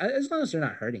 as long as they're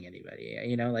not hurting anybody,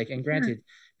 like, and yeah. granted,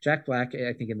 Jack Black,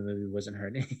 I think in the movie wasn't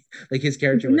hurting, like his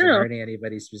character wasn't No, hurting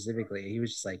anybody specifically. He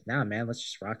was just like, nah, man, let's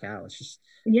just rock out. Let's just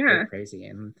go yeah, crazy.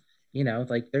 And,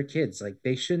 like they're kids, like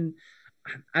they shouldn't,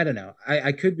 I don't know.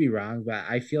 I could be wrong, but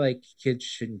I feel like kids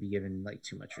shouldn't be given like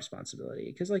too much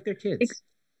responsibility because like they're kids. ex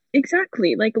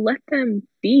exactly. Like, let them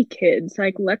be kids.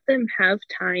 Like, let them have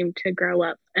time to grow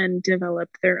up and develop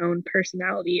their own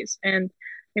personalities. And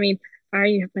I mean,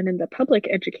 I have been in the public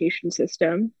education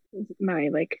system my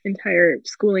like entire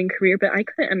schooling career, but I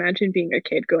couldn't imagine being a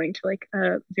kid going to like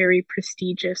a very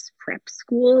prestigious prep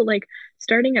school, like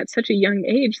starting at such a young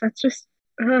age. That's just,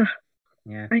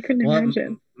 Yeah. I couldn't Well,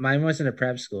 imagine. mine wasn't a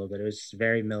prep school, but it was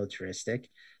very militaristic.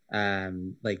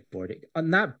 Like boarding,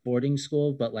 not boarding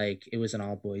school, but like it was an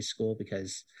all boys school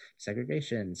because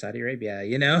segregation, Saudi Arabia,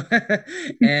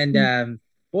 and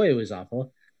boy, it was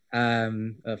awful.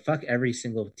 Fuck every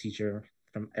single teacher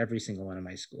from every single one of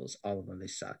my schools. All of them, they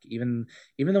suck. Even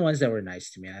the ones that were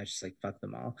nice to me, I was just like, fuck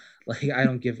them all. Like I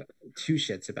don't give two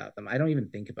shits about them. I don't even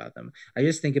think about them. I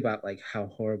just think about like how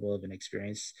horrible of an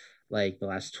experience like the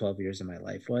last 12 years of my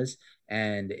life was,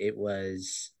 and it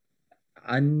was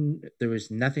there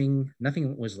was nothing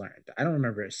was learned. I don't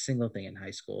remember a single thing in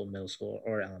high school, middle school,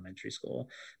 or elementary school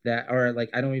that, or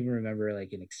like I don't even remember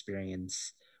like an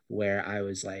experience where I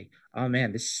was like, oh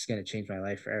man, this is going to change my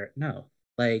life forever. No,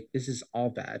 like this is all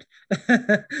bad.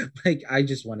 Like I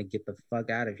just want to get the fuck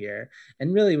out of here.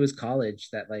 And really it was college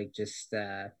that like just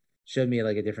showed me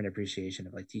like a different appreciation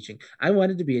of like teaching. I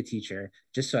wanted to be a teacher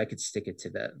just so I could stick it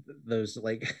to those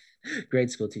like grade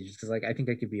school teachers, because like I think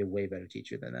I could be a way better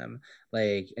teacher than them,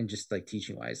 like, and just like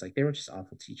teaching wise, like they were just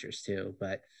awful teachers too.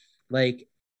 But like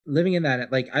living in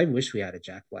that, like I wish we had a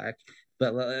Jack Black,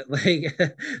 but like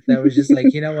that was just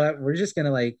like, you know what, we're just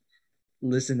gonna like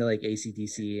listen to like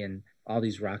ACDC and all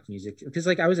these rock music, because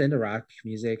like I was into rock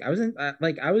music. I was in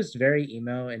like I was very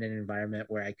emo in an environment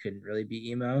where I couldn't really be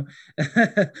emo.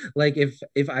 Like if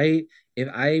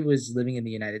I was living in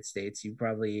the United States, I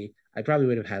probably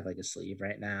would have had like a sleeve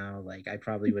right now. Like I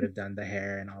probably would have done the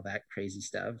hair and all that crazy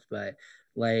stuff. But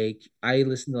like I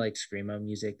listened to like screamo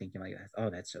music, thinking like, oh,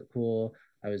 that's so cool.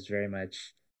 I was very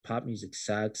much pop music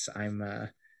sucks.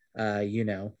 You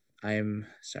know, I'm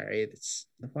sorry. It's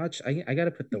the watch. I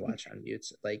gotta put the watch on mute.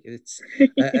 Like it's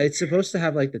supposed to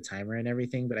have like the timer and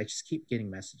everything, but I just keep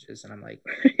getting messages, and I'm like,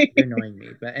 you're annoying me.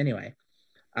 But anyway,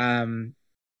 um,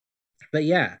 but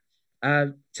yeah,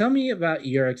 tell me about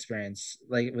your experience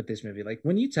like with this movie. Like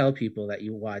when you tell people that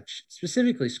you watch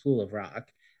specifically School of Rock,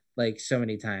 like so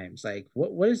many times, like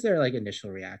what is their like initial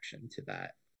reaction to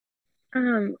that?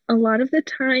 A lot of the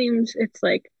times it's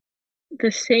like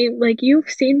the same, like you've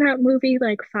seen that movie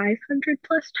like 500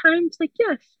 plus times. Like,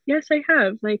 yes, I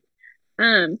have. Like,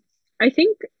 um, I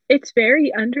think it's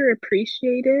very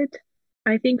underappreciated.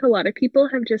 I think a lot of people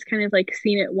have just kind of like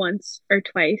seen it once or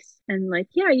twice and like,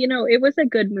 yeah, it was a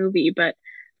good movie, but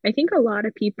I think a lot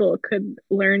of people could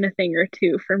learn a thing or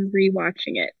two from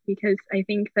rewatching it because I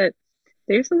think that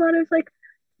there's a lot of like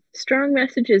strong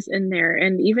messages in there.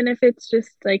 And even if it's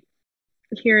just like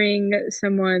hearing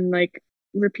someone like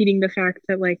repeating the fact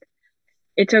that like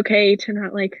it's okay to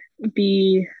not like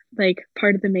be like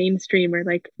part of the mainstream or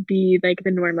like be like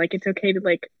the norm. Like it's okay to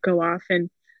like go off and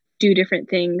do different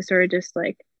things or just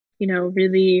like,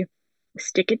 really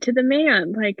stick it to the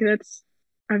man. Like that's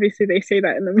obviously they say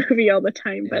that in the movie all the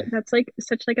time, but Yeah. that's like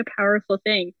such like a powerful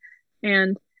thing.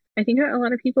 And I think that a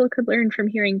lot of people could learn from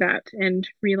hearing that and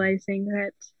realizing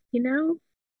that,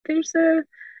 there's a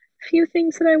few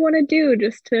things that I want to do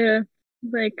just to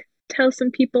like tell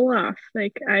some people off.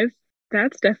 Like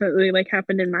that's definitely like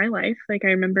happened in my life. Like I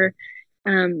remember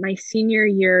my senior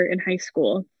year in high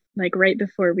school, like right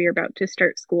before we were about to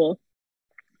start school,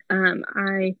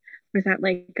 I was at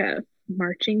like a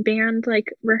marching band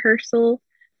like rehearsal.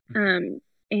 Um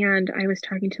and I was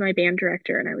talking to my band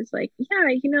director and I was like, yeah,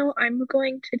 I'm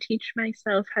going to teach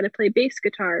myself how to play bass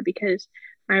guitar because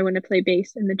I want to play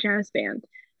bass in the jazz band.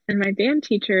 And my band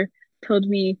teacher told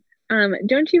me,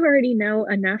 don't you already know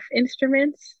enough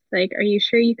instruments? Like, are you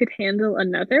sure you could handle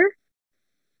another?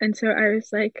 And so I was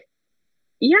like,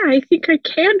 yeah, I think I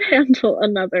can handle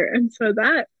another. And so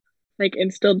that like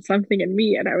instilled something in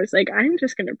me. And I was like, I'm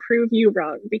just going to prove you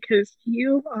wrong because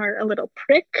you are a little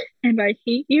prick and I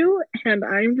hate you. And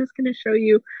I'm just going to show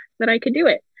you that I could do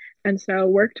it. And so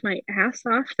worked my ass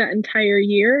off that entire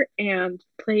year and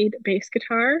played bass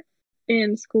guitar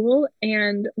in school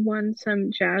and won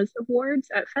some jazz awards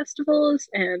at festivals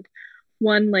and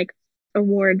won like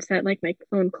awards that like my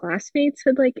own classmates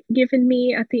had like given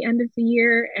me at the end of the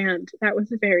year, and that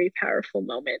was a very powerful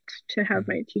moment to have Mhm.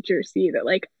 my teacher see that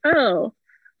like, oh,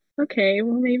 okay,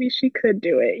 well maybe she could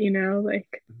do it,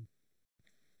 like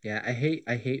Yeah, I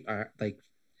hate art,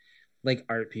 like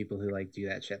art people who like do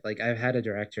that shit. Like I've had a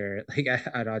director like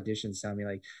at auditions tell me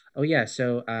like, "Oh yeah,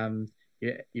 so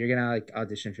you're gonna like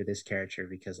audition for this character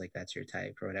because like that's your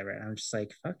type or whatever." And I'm just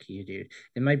like, "Fuck you, dude."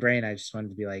 In my brain, I just wanted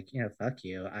to be like, fuck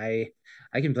you. I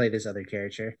can play this other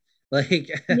character. Like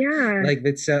yeah, like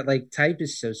that's so like type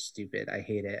is so stupid. I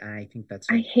hate it, and I think that's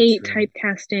I like what's hate ruined.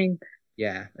 typecasting.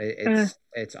 Yeah, uh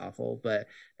it's awful, but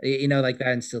like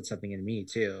that instilled something in me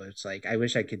too. It's like I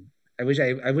wish I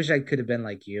could have been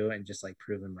like you and just like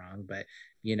prove him wrong, but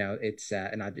it's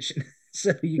an audition,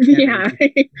 so yeah.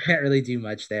 you can't really do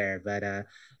much there. But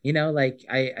like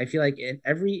I feel like in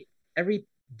every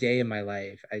day of my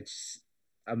life, it's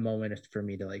a moment for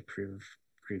me to like prove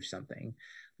something.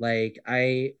 Like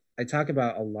I talk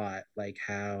about a lot, like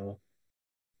how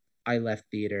I left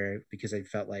theater because I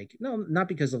felt like no, not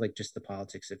because of like just the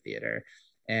politics of theater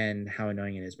and how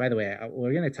annoying it is. By the way,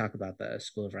 we're going to talk about the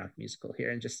School of Rock musical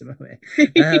here in just a moment.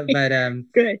 But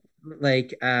Good.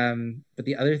 but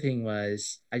the other thing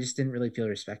was I just didn't really feel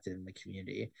respected in the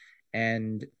community,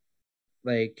 and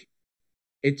like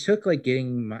it took like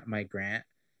getting my grant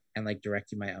and like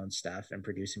directing my own stuff and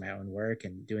producing my own work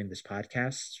and doing this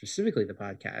podcast, specifically the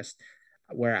podcast,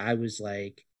 where I was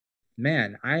like,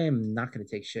 man, I am not going to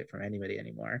take shit from anybody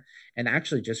anymore. And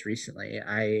actually, just recently,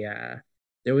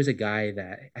 there was a guy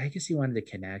that I guess he wanted to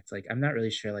connect. Like, I'm not really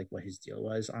sure like what his deal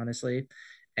was, honestly.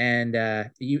 And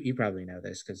you probably know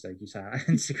this because like you saw on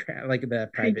Instagram, like the I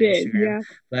private did, Instagram, yeah.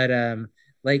 but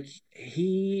like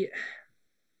he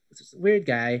weird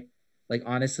guy. Like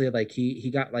honestly, like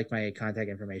he got like my contact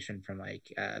information from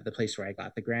like the place where I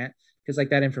got the grant because like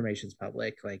that information's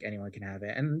public, like anyone can have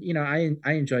it. And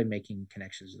I enjoy making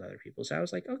connections with other people. So I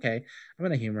was like, okay, I'm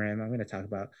gonna humor him. I'm gonna talk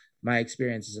about my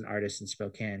experience as an artist in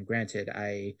Spokane. Granted,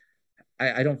 I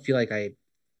don't feel like I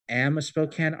am a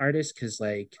Spokane artist because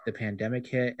like the pandemic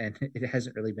hit and it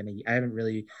hasn't really been I haven't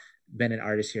really been an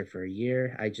artist here for a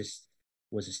year. I just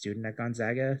was a student at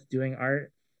Gonzaga doing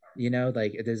art.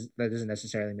 Like that doesn't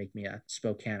necessarily make me a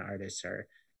Spokane artist or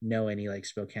know any like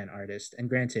Spokane artist. And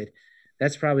granted,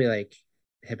 that's probably like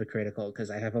hypocritical because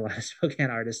I have a lot of Spokane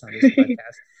artists on this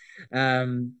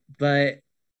podcast. But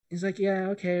he's like, yeah,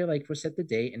 okay, like we'll set the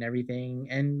date and everything.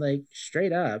 And like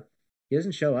straight up, he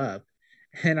doesn't show up.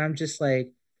 And I'm just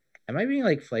like, am I being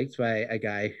like flaked by a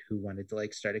guy who wanted to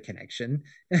like start a connection?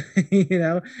 you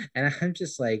know? And I'm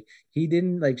just like, he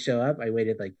didn't like show up. I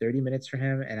waited like 30 minutes for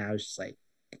him and I was just like,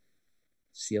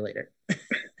 see you later.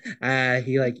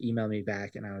 He like emailed me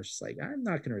back and I was just like, I'm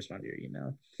not gonna respond to your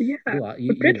email. Yeah,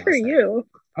 You good for lost that. you.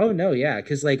 Oh no, yeah,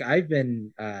 because like I've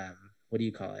been what do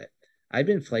you call it? I've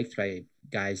been flaked by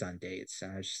guys on dates,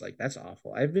 and I was just like, that's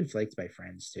awful. I've been flaked by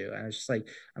friends too, and I was just like,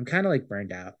 I'm kind of like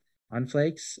burned out on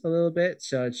flakes a little bit.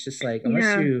 So it's just like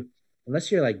Yeah. unless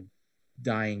you're like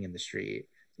dying in the street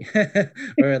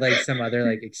or like some other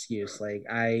like excuse, like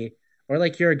or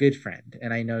like you're a good friend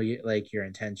and I know you like your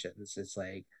intentions. It's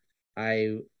like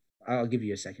I I'll give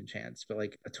you a second chance, but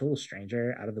like a total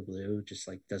stranger out of the blue just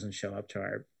like doesn't show up to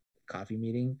our coffee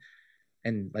meeting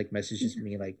and like messages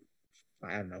me like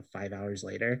I don't know 5 hours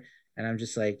later, and I'm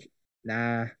just like,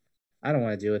 nah, I don't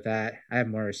want to deal with that. I have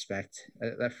more respect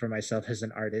for myself as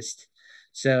an artist.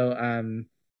 So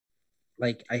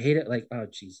like I hate it. Like oh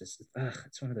Jesus, ugh,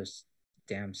 it's one of those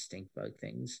damn stink bug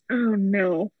things. Oh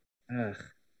no. Ugh,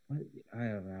 what, I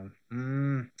don't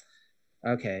know.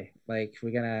 Okay, like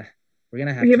we're gonna We have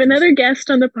have to do another something. guest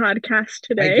on the podcast I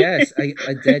today. guess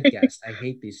a dead guest. I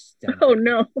hate these dumb Oh things.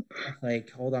 no.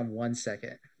 Like hold on 1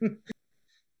 second.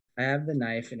 I have the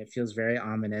knife and it feels very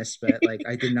ominous, but like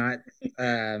I did not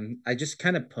I just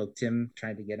kind of poked him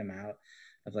trying to get him out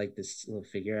of like this little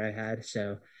figure I had.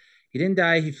 So he didn't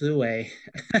die, he flew away.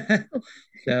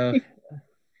 So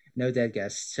no dead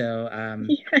guests. So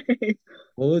Yay.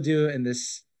 what we'll do in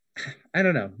this I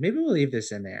don't know. Maybe we'll leave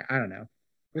this in there. I don't know.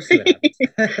 We'll see what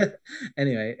happens.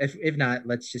 Anyway, if not,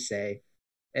 let's just say,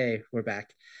 hey, we're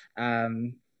back.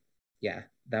 Um yeah,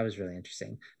 that was really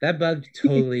interesting. That bug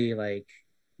totally like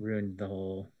ruined the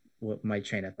whole my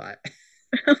train of thought.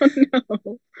 Oh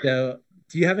no. So,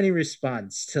 do you have any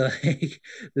response to like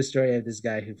the story of this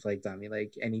guy who flaked on me?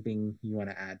 Like anything you want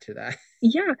to add to that?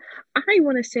 Yeah, I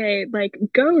want to say, like,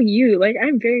 go you. Like,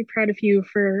 I'm very proud of you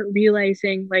for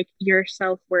realizing, like, your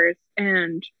self-worth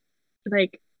and,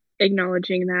 like,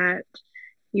 acknowledging that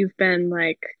you've been,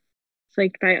 like,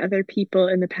 by other people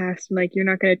in the past. And, like, you're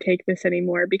not going to take this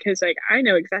anymore because, like, I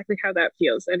know exactly how that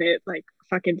feels and it, like,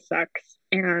 fucking sucks.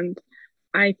 And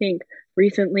I think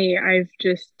recently I've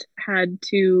just had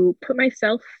to put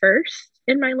myself first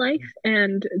in my life,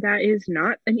 and that is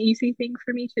not an easy thing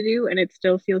for me to do, and it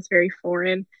still feels very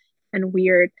foreign and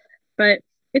weird. But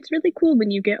it's really cool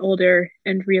when you get older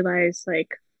and realize like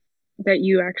that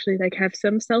you actually like have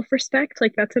some self-respect.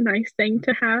 Like that's a nice thing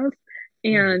to have.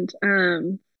 Yeah.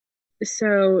 And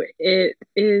so it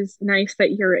is nice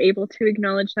that you're able to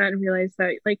acknowledge that and realize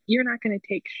that like you're not going to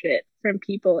take shit from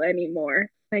people anymore.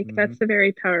 Like Hmm. that's a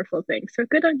very powerful thing. So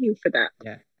good on you for that.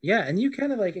 Yeah. Yeah, and you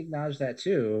kind of like acknowledged that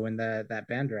too when that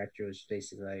band director was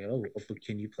basically like, "Oh, but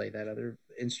can you play that other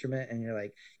instrument?" And you're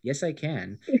like, "Yes, I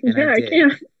can," and I Yeah, I did.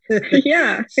 can.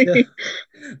 Yeah. So,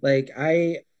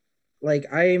 like,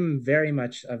 I'm very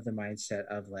much of the mindset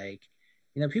of like,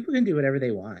 people can do whatever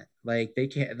they want. Like, they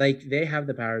can't, like, they have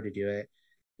the power to do it,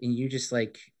 and you just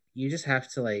have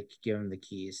to like give them the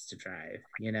keys to drive.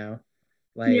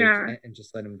 Like, Yeah. and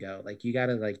just let them go. Like, you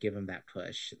gotta like give them that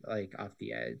push, like off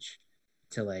the edge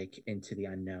to like into the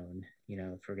unknown.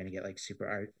 If we're gonna get like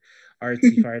super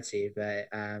artsy fartsy, but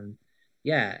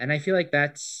yeah, and I feel like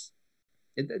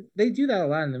they do that a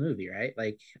lot in the movie, right?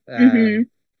 Like, Hmm.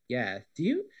 yeah. Do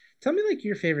you tell me like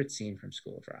your favorite scene from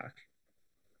School of Rock?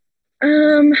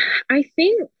 Um, I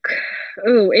think,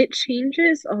 oh, it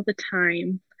changes all the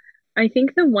time. I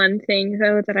think the one thing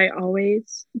though that I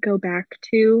always go back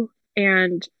to,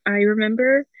 and I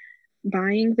remember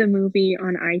buying the movie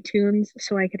on iTunes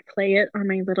so I could play it on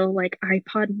my little like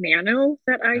iPod Nano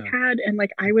that I Oh, had, and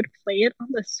like I would play it on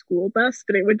the school bus,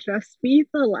 but it would just be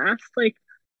the last like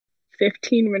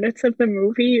 15 minutes of the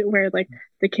movie where like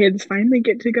the kids finally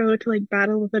get to go to like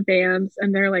battle of the bands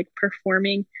and they're like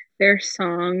performing their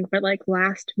song, but like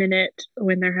last minute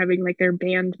when they're having like their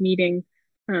band meeting,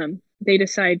 they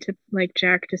decide to like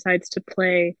Jack decides to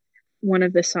play one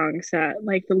of the songs that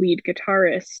like the lead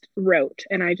guitarist wrote.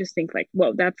 And I just think like,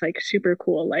 whoa, that's like super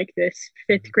cool. Like this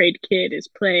fifth mhm, grade kid is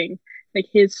playing like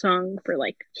his song for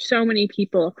like so many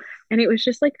people. And it was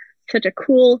just like such a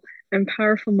cool and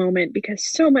powerful moment because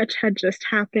so much had just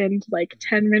happened like mhm,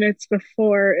 10 minutes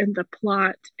before in the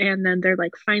plot. And then they're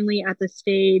like finally at the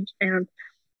stage. And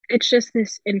it's just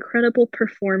this incredible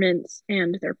performance.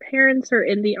 And their parents are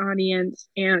in the audience.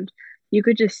 And you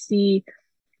could just see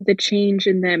the change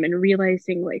in them and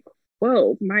realizing, like,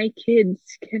 whoa, my kids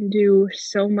can do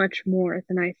so much more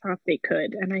than I thought they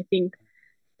could. And I think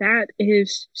that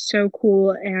is so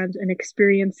cool and an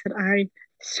experience that I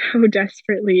so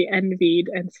desperately envied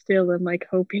and still am like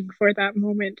hoping for that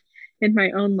moment in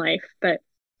my own life. But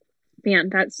man,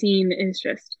 that scene is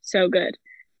just so good.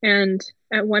 And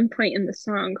at one point in the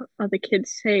song, all the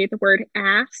kids say the word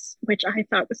ass, which I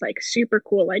thought was like super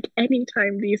cool. Like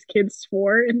anytime these kids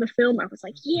swore in the film, I was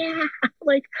like, yeah,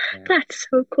 like yeah. that's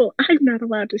so cool. I'm not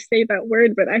allowed to say that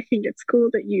word, but I think it's cool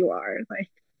that you are. Like,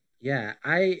 Yeah,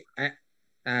 I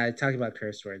talk about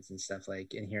curse words and stuff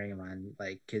like and hearing them on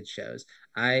like kids shows.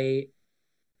 I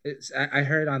I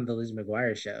heard on the Liz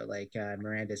McGuire show like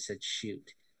Miranda said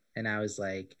shoot, and I was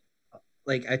like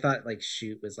I thought like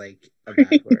shoot was like a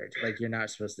bad word. Like you're not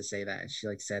supposed to say that. And she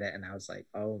like said it and I was like,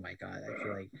 "Oh my God." I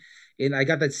feel like and I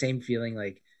got that same feeling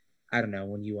like I don't know,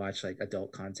 when you watch like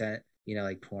adult content,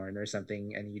 like porn or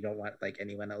something and you don't want like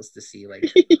anyone else to see like,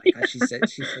 "Oh my God, she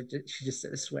just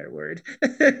said a swear word."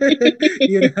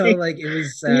 Like it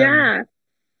was yeah.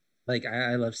 like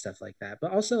I love stuff like that.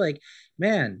 But also like,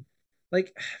 man,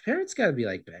 like parents gotta be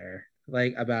like better.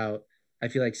 Like about I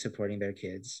feel like supporting their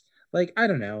kids. Like, I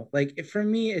don't know. Like for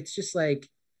me, it's just like,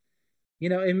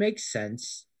 it makes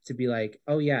sense to be like,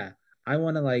 oh yeah, I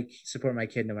want to like support my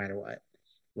kid no matter what.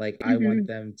 Like I want Hmm.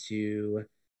 them to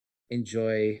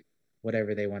enjoy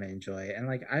whatever they want to enjoy. And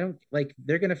like I don't like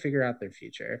they're gonna figure out their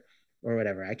future or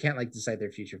whatever. I can't like decide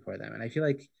their future for them. And I feel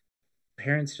like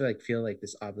parents feel like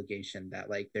this obligation that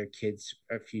like their kids'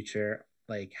 future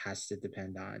like has to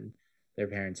depend on their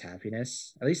parents'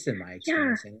 happiness, at least in my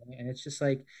Yeah. experience anyway. And it's just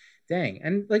like, dang.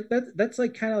 And like that's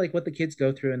like kind of like what the kids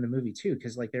go through in the movie too,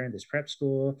 because like they're in this prep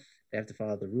school, they have to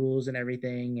follow the rules and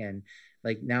everything. And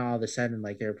like now all of a sudden,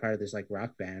 like they're part of this like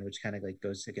rock band, which kind of like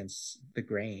goes against the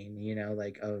grain,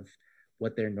 like of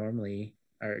what they're normally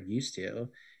are used to.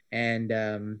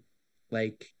 and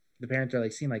like the parents are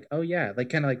like seeing like, oh yeah, like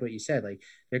kind of like what you said, like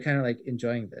they're kind of like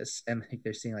enjoying this, and like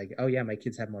they're seeing like, oh yeah, my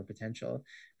kids have more potential. And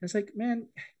it's like, man,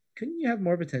 couldn't you have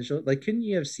more potential? Like, couldn't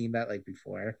you have seen that like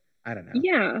before? I don't know.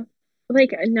 Yeah.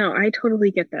 Like, no, I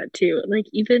totally get that too. Like,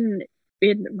 even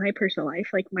in my personal life,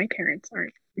 like, my parents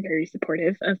aren't very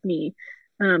supportive of me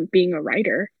being a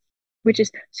writer, which Mhm.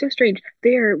 is so strange.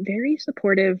 They are very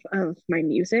supportive of my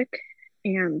music.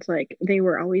 And like, they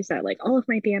were always at like all of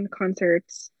my band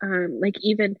concerts. Like,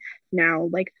 even now,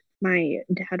 like, my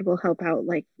dad will help out,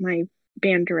 like, my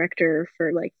band director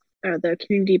for like the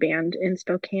community band in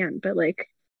Spokane. But like,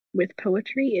 with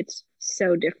poetry, it's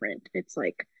so different. It's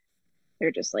like,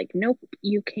 they're just like, nope,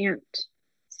 you can't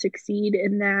succeed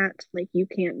in that. Like, you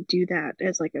can't do that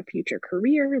as like a future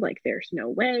career. Like, there's no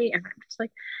way. And I'm just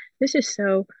like, this is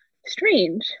so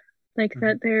strange. Like, Mhm.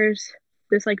 that there's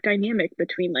this like dynamic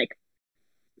between like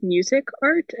music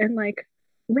art and like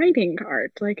writing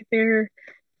art. Like, Yeah.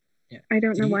 I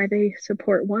don't Did know you why they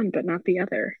support one but not the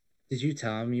other. did you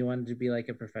tell him you wanted to be like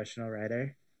a professional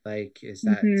writer? Like, is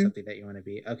that Mm-hmm. something that you want to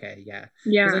be? Okay, yeah. Because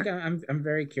Yeah. like I'm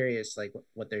very curious like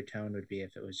what their tone would be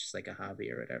if it was just like a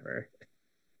hobby or whatever.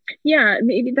 Yeah,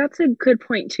 maybe that's a good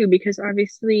point too, because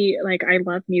obviously, like, I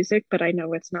love music, but I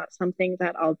know it's not something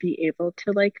that I'll be able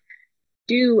to like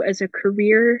do as a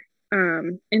career,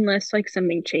 unless like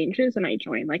something changes and I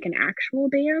join like an actual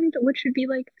band, which would be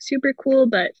like super cool.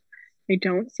 But I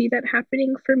don't see that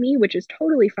happening for me, which is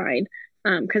totally fine,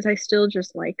 because I still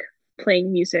just like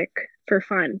playing music for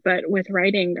fun. But with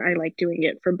writing, I like doing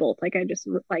it for both. Like, I just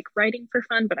like writing for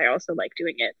fun, but I also like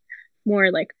doing it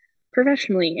more like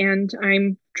professionally. And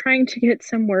I'm trying to get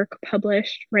some work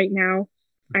published right now.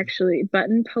 Mhm. Actually,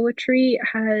 Button Poetry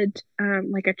had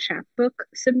like a chapbook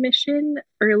submission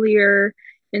earlier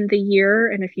in the year,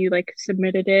 and if you like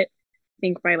submitted it, I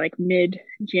think by like mid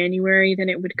January, then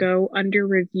it would go under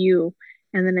review,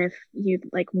 and then if you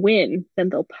like win, then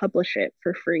they'll publish it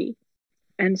for free.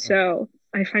 And Oh, so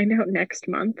I find out next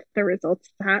month the results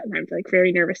of that, and I'm like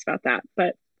very nervous about that,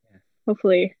 but yeah.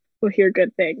 hopefully we'll hear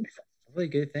good things Hopefully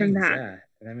good from things, that. yeah.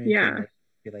 And then we can Yeah. like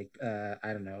be like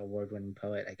I don't know, award-winning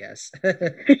poet, I guess.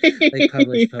 Like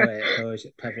published poet,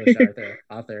 published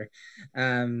author.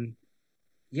 Um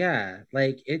yeah,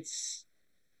 like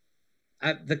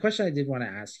the question I did want to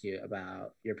ask you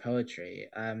about your poetry.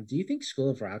 Do you think School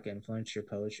of Rock influenced your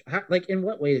poetry? Like, in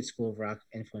what way did School of Rock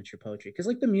influence your poetry? Because,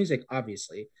 like, the music,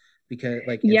 obviously, because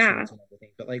like Yeah. instruments and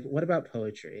everything. But like, what about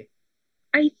poetry?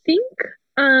 I think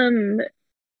um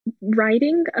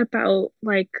writing about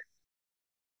like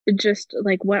just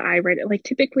like what I write, like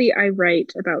typically I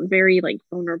write about very like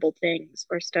vulnerable things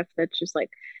or stuff that's just like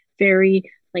very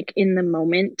like in the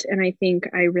moment. And I think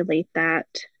I relate that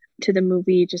to the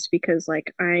movie just because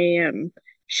like I am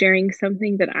sharing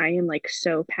something that I am like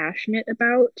so passionate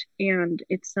about. And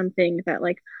it's something that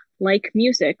like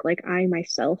music, like I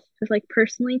myself have like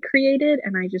personally created.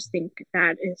 And I just think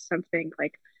that is something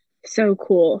like so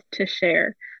cool to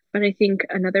share. But I think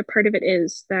another part of it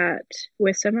is that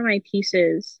with some of my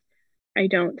pieces, I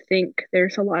don't think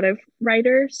there's a lot of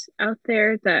writers out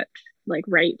there that like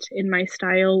write in my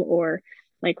style or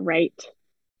like write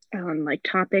on like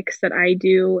topics that I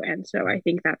do. And so I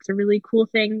think that's a really cool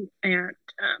thing. And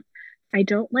I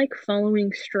don't like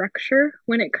following structure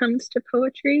when it comes to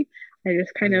poetry. I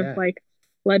just Oh kind of yeah, like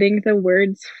letting the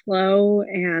words flow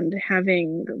and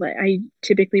having like I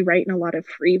typically write in a lot of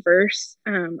free verse.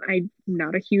 I'm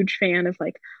not a huge fan of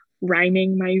like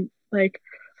rhyming my like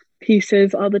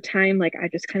pieces all the time. Like, I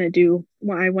just kind of do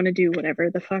what I want to do, whatever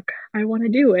the fuck I want to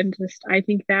do. And just, I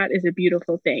think that is a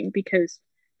beautiful thing because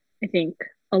I think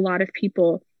a lot of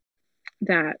people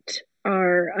that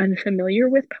are unfamiliar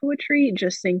with poetry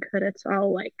just think that it's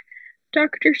all like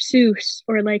Dr. Seuss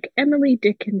or like Emily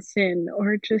Dickinson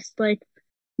or just like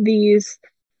these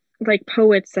like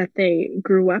poets that they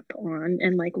grew up on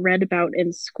and like read about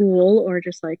in school or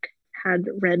just like had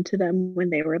read to them when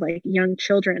they were like young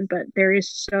children. But there is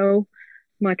so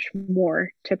much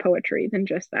more to poetry than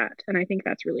just that. And I think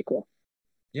that's really cool.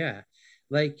 yeah.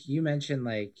 Like you mentioned,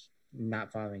 like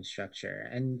not following structure,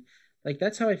 and like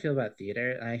that's how I feel about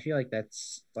theater. And I feel like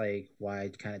that's like why I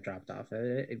kind of dropped off of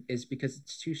it, is because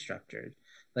it's too structured.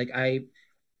 Like I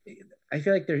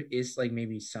feel like there is like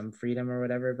maybe some freedom or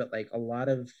whatever, but like a lot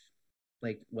of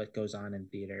like what goes on in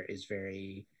theater is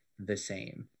very the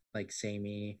same, like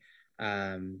samey,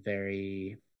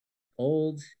 very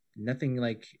old. Nothing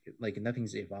like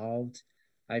nothing's evolved.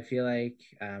 I feel like,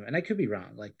 and I could be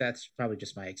wrong. Like that's probably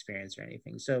just my experience or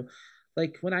anything. So,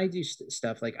 like when I do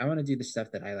stuff, like I want to do the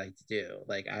stuff that I like to do.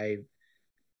 Like I'm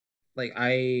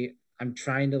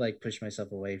trying to like push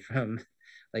myself away from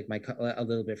like a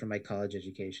little bit from my college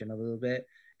education, a little bit,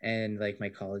 and like my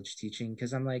college teaching,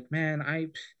 because I'm like, man, I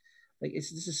like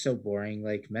this is so boring.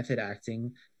 Like method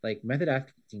acting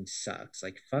sucks.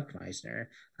 Like fuck Meisner,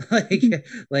 fuck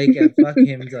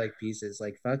him to like pieces.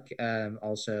 Like fuck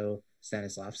also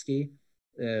Stanislavski,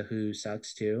 who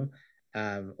sucks too.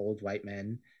 Old white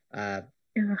men. Uh,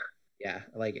 Ugh. yeah,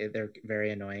 like they're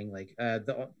very annoying.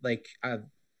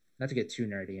 Not to get too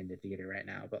nerdy into theater right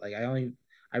now, but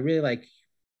I really like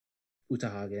Uta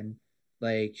Hagen.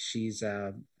 Like she's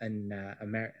an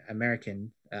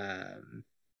American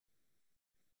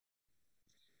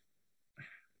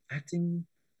acting.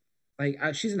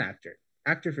 She's an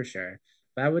actor for sure,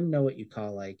 but I wouldn't know what you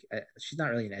call she's not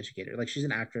really an educator. Like she's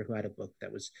an actor who had a book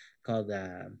that was called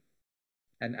an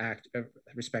act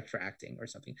respect for acting or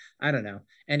something. I don't know.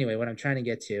 Anyway, what I'm trying to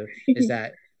get to is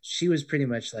that she was pretty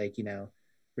much like,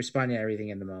 responding to everything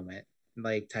in the moment,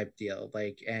 like type deal,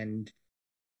 like, and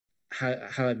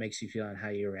how it makes you feel and how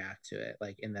you react to it,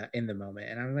 like in the moment.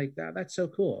 And I'm like, that's so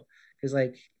cool because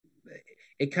like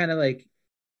it kind of like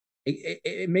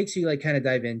it makes you like kind of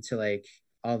dive into like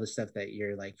all the stuff that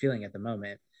you're like feeling at the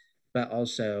moment, but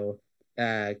also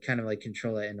kind of like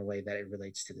control it in a way that it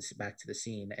relates to this back to the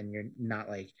scene, and you're not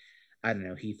like, I don't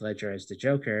know, Heath Ledger as the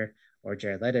Joker or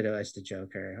Jared Leto as the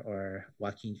Joker or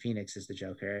Joaquin Phoenix as the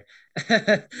Joker,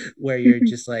 where you're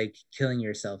just like killing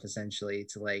yourself essentially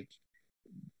to like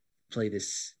play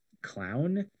this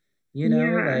clown,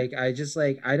 Yeah. like I just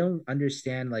like I don't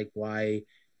understand like why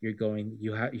you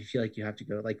feel like you have to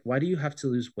go, like why do you have to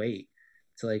lose weight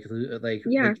to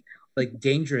Yeah. like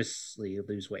dangerously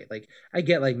lose weight? Like I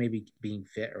get like maybe being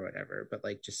fit or whatever, but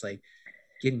like just like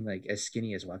getting like as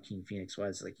skinny as Joaquin Phoenix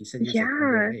was, like he said he was like Yeah.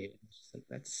 underweight. It's just like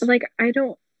that's Like I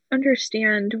don't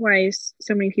understand why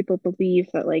so many people believe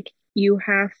that like you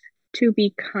have to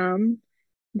become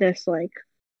this like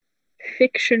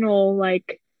fictional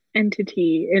like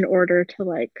entity in order to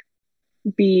like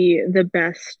be the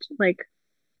best like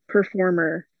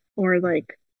performer, or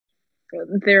like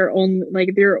their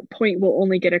point will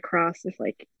only get across if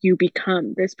like you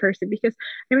become this person. Because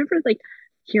I remember like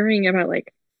hearing about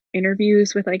like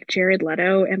interviews with like Jared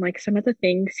Leto and like some of the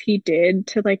things he did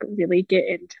to like really get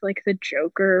into like the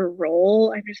Joker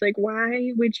role. I'm just like,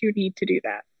 why would you need to do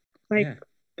that? Like yeah,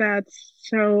 that's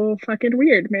so fucking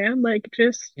weird, man. Like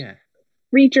just yeah.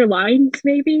 read your lines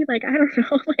maybe. Like I don't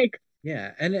know. Like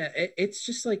Yeah, and it's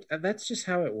just like that's just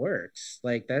how it works.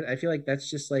 Like that, I feel like that's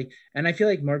just like, and I feel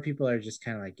like more people are just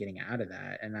kind of like getting out of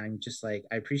that. And I'm just like,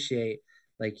 I appreciate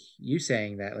like you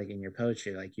saying that, like in your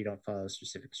poetry, like you don't follow a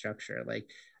specific structure. Like,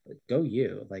 go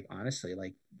you, like honestly,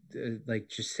 like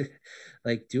just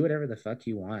like do whatever the fuck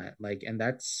you want. Like, and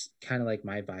that's kind of like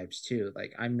my vibes too.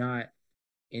 Like, I'm not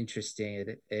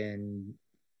interested in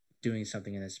doing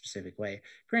something in a specific way.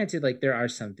 Granted, like there are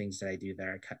some things that I do that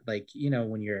are like,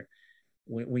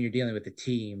 when you're dealing with a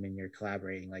team and you're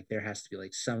collaborating, like there has to be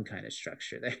like some kind of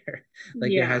structure there.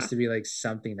 Like there has yeah. to be like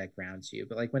something that grounds you.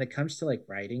 But like when it comes to like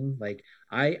writing, like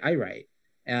I write,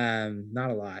 not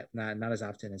a lot, not as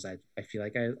often as I feel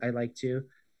like I like to,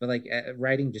 but like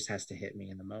writing just has to hit me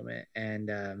in the moment.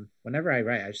 And whenever I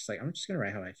write, I just like, I'm just gonna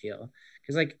write how I feel,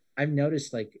 because like I've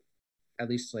noticed like, at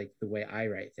least like the way I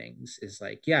write things is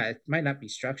like, yeah, it might not be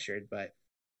structured, but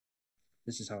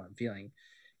this is how I'm feeling.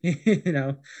 you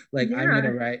know, like Yeah.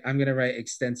 I'm gonna write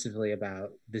extensively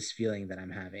about this feeling that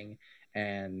I'm having.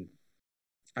 And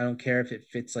I don't care if it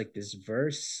fits like this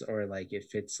verse or like it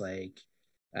fits like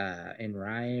in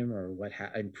rhyme or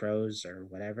in prose or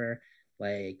whatever.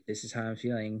 Like this is how I'm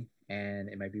feeling, and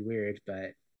it might be weird,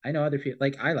 but I know other people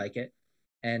like I like it.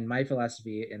 And my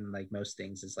philosophy in like most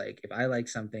things is like, if I like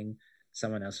something,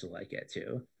 someone else will like it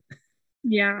too.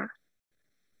 Yeah.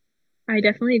 I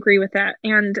definitely agree with that.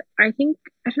 And I think,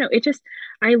 I don't know,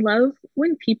 I love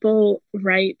when people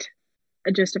write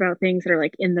just about things that are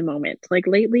like in the moment. Like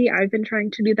lately, I've been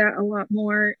trying to do that a lot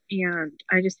more. And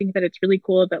I just think that it's really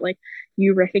cool that like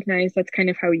you recognize that's kind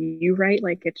of how you write.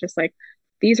 Like it's just like,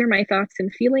 these are my thoughts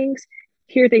and feelings.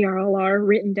 Here they all are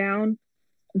written down.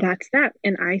 That's that.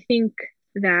 And I think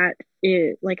that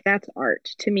that's art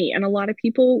to me. And a lot of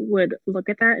people would look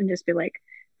at that and just be like,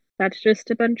 that's just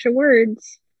a bunch of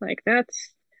words. Like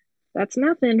that's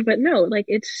nothing. But no, like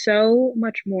it's so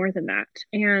much more than that.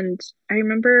 And I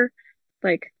remember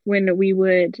like when we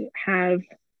would have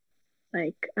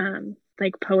like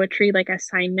poetry like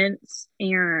assignments,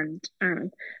 and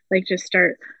like just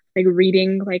start like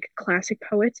reading like classic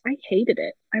poets. I hated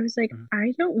it. I was like, Mhm.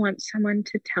 I don't want someone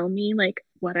to tell me like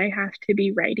what I have to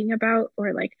be writing about,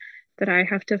 or like that I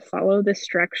have to follow the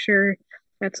structure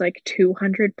that's like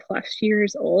 200 plus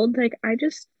years old. Like I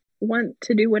just want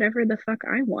to do whatever the fuck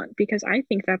I want because I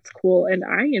think that's cool and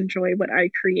I enjoy what I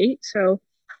create. So,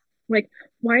 like,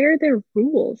 why are there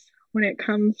rules when it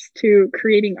comes to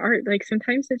creating art? Like,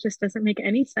 sometimes it just doesn't make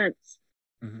any sense.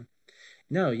 Mhm.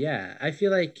 No, yeah. I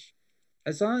feel like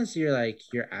as long as you're like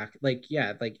you're act like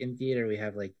yeah, like in theater we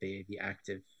have like the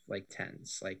active like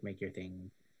tense, like make your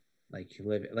thing like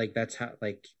live like that's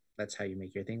how you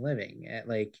make your thing living.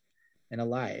 Like and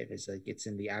alive is like it's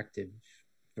in the active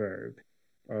verb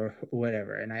or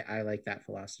whatever. And I like that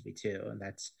philosophy too. And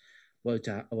that's what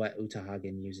Uta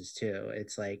Hagen uses too.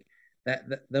 It's like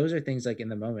those are things like in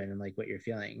the moment and like what you're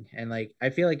feeling. And like I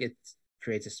feel like it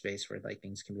creates a space where like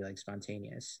things can be like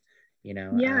spontaneous, you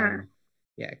know. Yeah.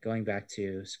 Yeah, going back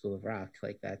to School of Rock,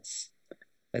 like that's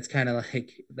kind of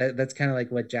like that's kind of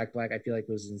like what Jack Black I feel like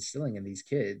was instilling in these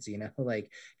kids, you know,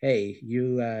 like hey,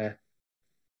 you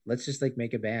let's just like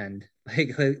make a band.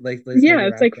 Like let's make Yeah. a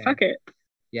It's rock like, band. fuck it.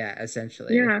 Yeah,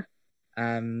 essentially. Yeah.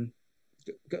 Um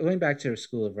Going back to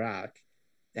School of Rock,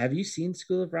 have you seen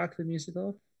School of Rock the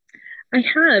musical? I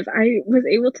have. I was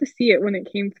able to see it when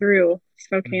it came through Mhm.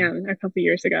 Spokane a couple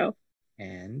years ago.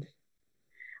 And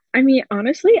I mean,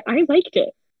 honestly, I liked it.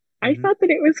 I mhm. thought that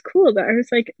it was cool that I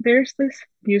was like, there's this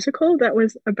musical that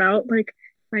was about like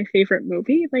my favorite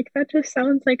movie. Like, that just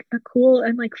sounds like a cool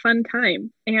and like fun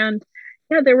time. And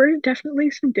yeah, there were definitely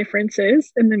some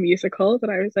differences in the musical that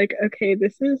I was like, okay,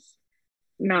 this is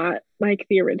not like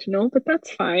the original, but that's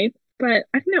fine. But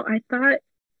I don't know, I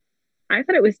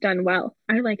thought it was done well.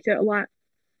 I liked it a lot.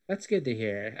 That's good to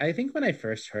hear. I think when I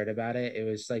first heard about it, it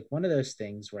was like one of those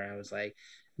things where I was like,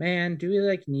 man, do we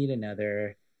like need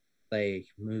another like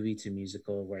movie to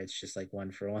musical where it's just like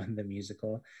one for one the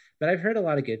musical? But I've heard a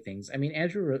lot of good things. I mean,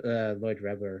 Andrew Lloyd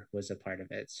Webber was a part of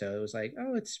it, so it was like,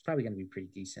 oh, it's probably going to be pretty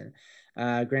decent.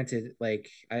 Granted, like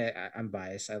I'm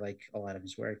biased. I like a lot of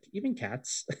his work, even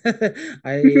Cats.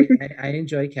 I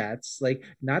enjoy Cats. Like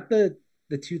not the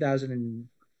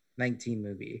 2019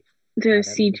 movie. The That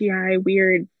movie, CGI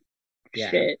weird yeah,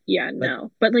 shit. Yeah, but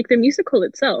no. But like the musical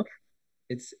itself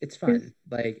it's is, fun.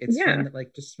 Like it's yeah, fun to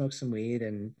like just smoke some weed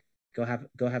and go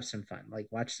have some fun. Like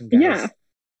watch some yeah. guys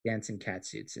dance in cat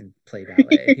suits and play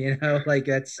ballet. You know, like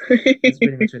that's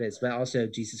pretty much what it is. But also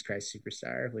Jesus Christ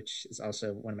Superstar, which is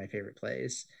also one of my favorite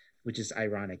plays, which is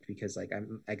ironic because like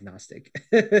I'm agnostic.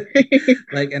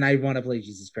 Like and I want to play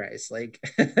Jesus Christ. Like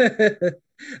I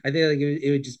think like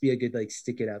it would just be a good like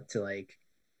stick it up to like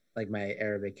my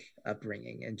Arabic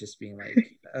upbringing and just being like,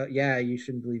 yeah, you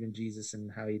shouldn't believe in Jesus and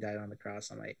how he died on the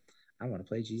cross. I'm like, I want to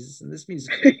play Jesus in this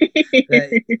musical.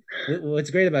 That what's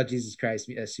great about Jesus Christ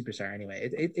Superstar anyway.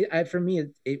 For me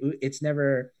it's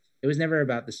never it was never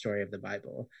about the story of the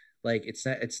Bible. Like it's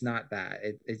not that.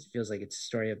 It feels like it's a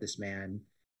story of this man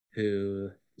who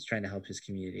is trying to help his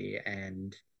community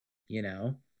and you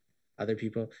know other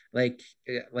people like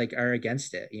are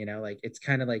against it, you know, like it's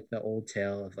kind of like the old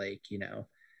tale of like you know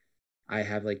I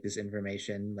have like this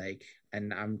information, like,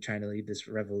 and I'm trying to lead this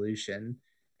revolution,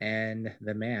 and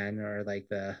the man or like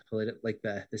the like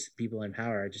the this people in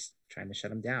power are just trying to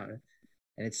shut him down,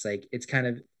 and it's like it's kind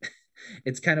of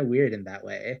it's kind of weird in that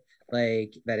way,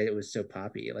 like that it was so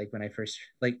poppy. Like when I first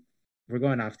like we're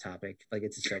going off topic, like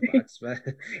it's a soapbox, but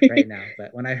right now,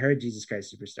 but when I heard Jesus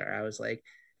Christ Superstar, I was like,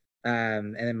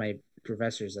 and then my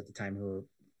professors at the time who were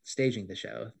staging the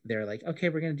show, they're like, okay,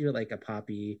 we're gonna do it like a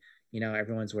poppy, you know,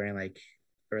 everyone's wearing like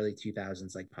early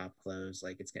 2000s like pop clothes,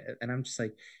 like it's gonna, and I'm just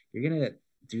like, you're gonna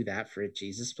do that for a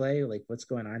Jesus play? Like, what's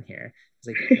going on here? It's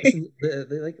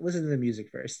like like listen to the music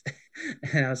first,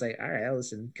 and I was like, all right, I'll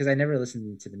listen because I never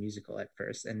listened to the musical at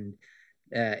first, and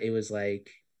it was like,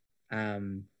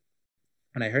 um,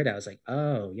 when I heard it, I was like,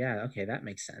 oh yeah, okay, that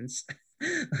makes sense.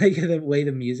 Like the way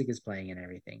the music is playing and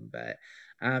everything. But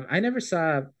I never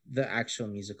saw the actual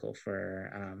musical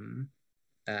for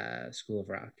School of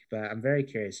Rock, but I'm very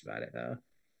curious about it though.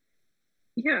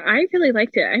 Yeah, I really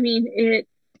liked it. I mean, it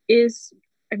is,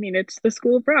 I mean, it's the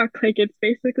School of Rock. Like, it's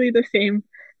basically the same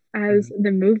as Mhm.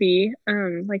 the movie.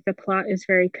 Like, the plot is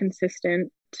very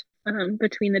consistent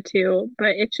between the two, but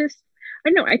it just, I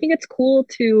don't know, I think it's cool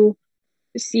to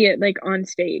see it like on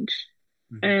stage.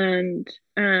 Mhm.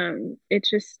 And it's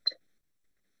just,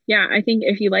 yeah, I think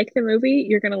if you like the movie,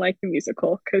 you're gonna like the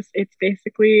musical because it's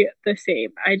basically the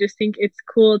same. I just think it's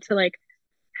cool to like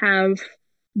have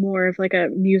more of like a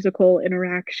musical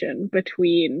interaction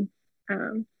between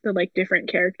the like different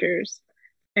characters,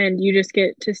 and you just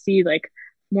get to see like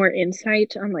more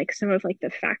insight on like some of like the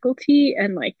faculty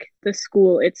and like the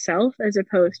school itself as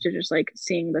opposed to just like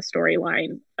seeing the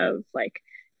storyline of like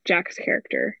Jack's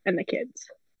character and the kids,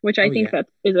 which I Oh think yeah, that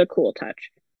is a cool touch.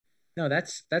 no,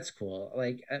 that's cool.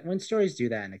 Like when stories do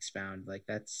that and expound, like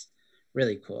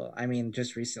really cool. I mean,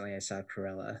 just recently I saw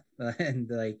Cruella, and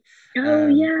like, Oh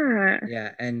um, yeah.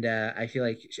 yeah, and I feel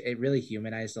like it really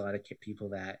humanized a lot of people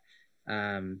that,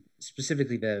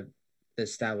 specifically the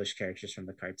established characters from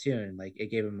the cartoon. Like,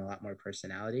 it gave them a lot more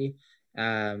personality.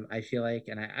 I feel like,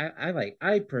 and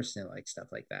I personally like stuff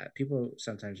like that. People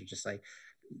sometimes are just like,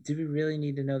 do we really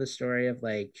need to know the story of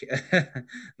like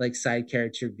like side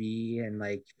character B and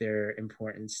like their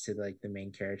importance to like the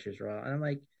main character's role? And I'm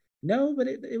like, no, but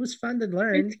it was fun to It's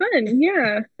learn. fun.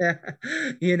 Yeah.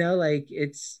 Yeah. Like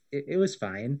it was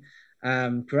fine.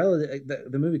 Cruella,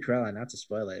 the movie Cruella, not to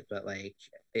spoil it, but like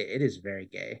it is very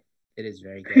gay. It is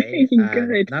very gay.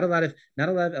 Good. Not a lot of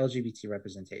LGBT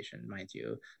representation, mind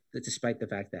you, despite the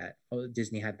fact that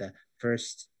Disney had the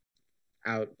first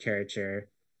out character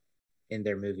in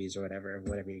their movies or whatever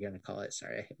you're gonna call it.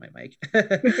 Sorry, I hit my mic.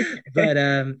 Okay. But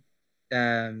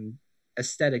um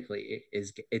aesthetically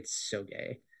it's so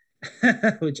gay,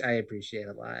 which I appreciate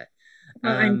a lot.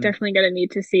 Well, I'm Um definitely gonna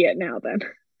need to see it now then.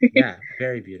 yeah,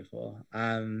 very beautiful.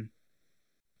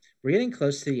 We're getting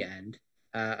close to the end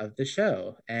of the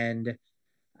show, and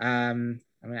I'm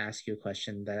gonna ask you a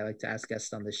question that I like to ask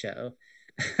guests on the show.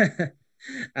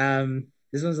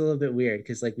 This one's a little bit weird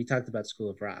because like we talked about School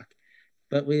of Rock,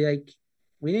 but we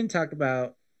didn't talk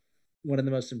about one of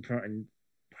the most important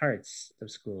parts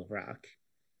of School of Rock,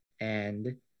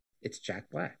 and it's Jack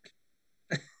Black.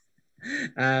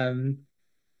 um,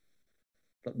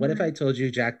 but what if I What? told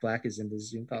you Jack Black is in the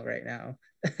Zoom call right now?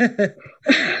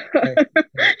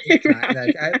 He's not.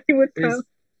 Like, I would there's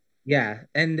yeah,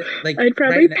 and like I'd right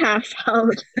probably now, pass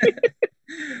out.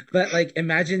 but like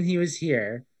imagine he was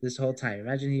here this whole time.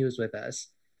 Imagine he was with us,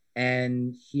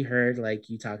 and he heard like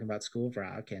you talking about School of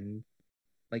Rock and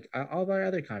like all of our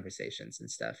other conversations and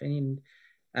stuff. I mean,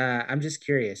 I'm just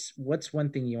curious, what's one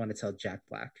thing you want to tell Jack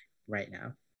Black right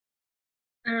now?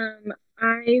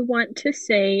 I want to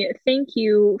say thank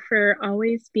you for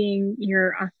always being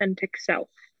your authentic self.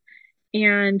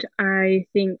 And I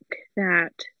think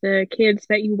that the kids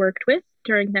that you worked with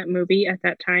during that movie at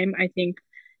that time, I think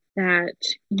that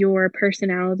your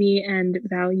personality and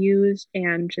values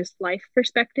and just life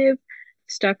perspective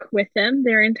stuck with them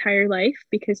their entire life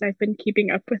because I've been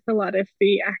keeping up with a lot of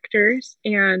the actors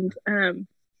and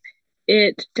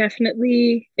it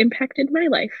definitely impacted my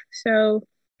life. So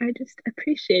I just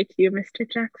appreciate you, Mr.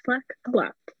 Jack Black, a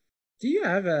lot. Do you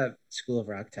have a School of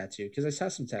Rock tattoo? Because I saw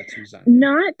some tattoos on you.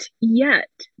 Not yet,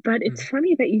 but it's Mhm.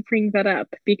 funny that you bring that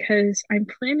up because I'm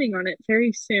planning on it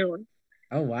very soon.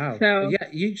 Oh wow. So Yeah,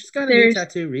 you just got a new there's,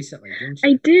 tattoo recently, didn't I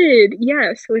you? did,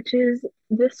 yes, which is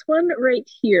this one right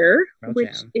here, Pearl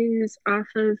which Jam. is off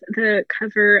of the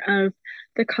cover of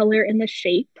The Color and the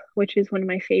Shape, which is one of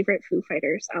my favorite Foo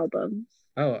Fighters albums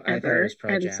Oh, I thought it ever. was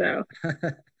Pearl And Jam. so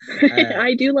uh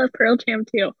I do love Pearl Jam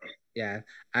too. yeah.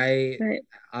 I But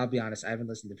I'll be honest, I haven't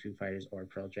listened to Foo Fighters or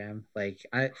Pearl Jam. Like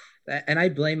I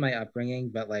blame my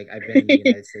upbringing, but like I've been in the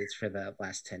United States for the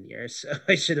last 10 years, so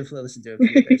I should have listened to a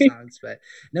few of their songs. But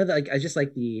no, like I just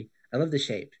like I love the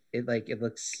shape.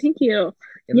 thank you.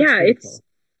 It looks Yeah, pretty cool.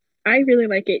 I really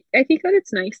like it. I think that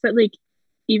it's nice that like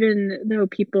even though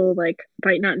people like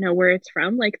might not know where it's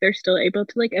from, like they're still able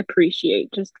to like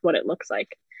appreciate just what it looks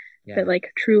like. That Yeah.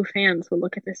 like true fans will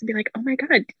look at this and be like, "Oh my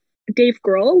God, Dave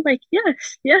Grohl!" Like,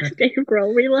 yes, yes, Dave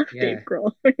Grohl. We love Dave Yeah.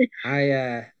 Grohl.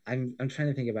 I'm trying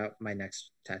to think about my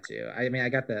next tattoo. I mean, I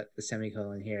got the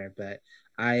semicolon here, but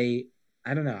I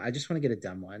I don't know. I just want to get a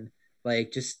dumb one.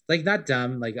 Like just like not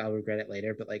dumb, like I'll regret it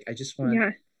later, but like I just want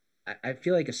Yeah, I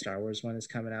feel like a Star Wars one is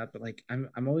coming up, but like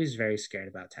I'm always very scared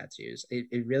about tattoos.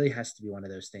 It really has to be one of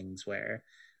those things where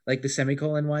like the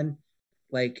semicolon one,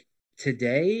 like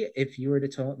today, if you were to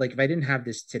tell like if I didn't have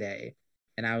this today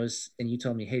and you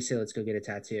told me, hey say let's go get a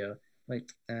tattoo, like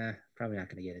probably not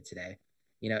gonna get it today.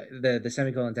 The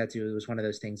semicolon tattoo was one of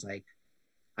those things like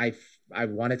I I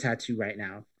want a tattoo right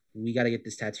now. We got to get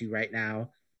this tattoo right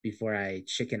now before I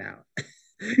chicken out.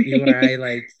 Before I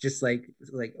like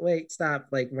wait, stop,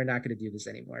 like we're not going to do this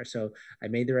anymore. So I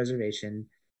made the reservation.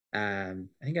 I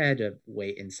think I had to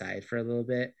wait inside for a little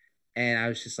bit, and I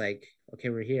was just like, okay,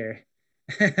 we're here.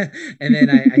 And then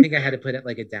I think I had to put it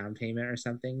like a down payment or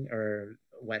something or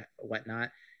whatnot.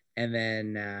 And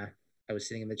then I was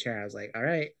sitting in the chair. I was like, all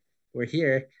right, we're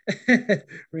here. We're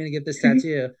gonna get this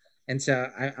tattoo. And so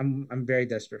I'm very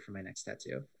desperate for my next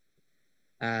tattoo.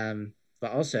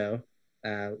 But also,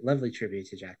 lovely tribute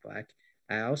to Jack Black.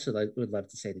 I also would love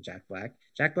to say to Jack Black,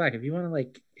 if you want to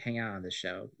like hang out on this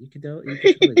show, you could totally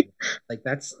do it. Like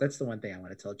that's the one thing I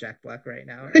want to tell Jack Black right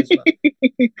now as well.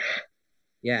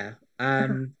 Yeah.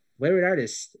 Wayward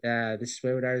Artist. This is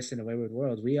Wayward Artist in a Wayward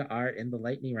World. We are in the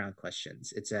lightning round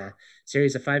questions. It's a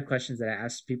series of 5 questions that I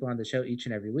ask people on the show each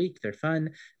and every week. They're fun.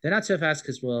 They're not so fast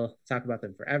because we'll talk about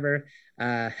them forever.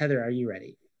 Heather, are you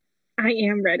ready? I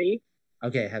am ready.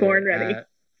 Okay, Born Heather.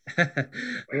 ready.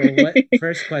 Well, what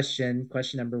first question?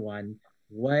 Question number one.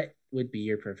 What would be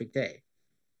your perfect day?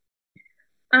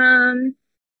 um,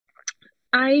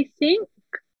 I think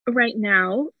right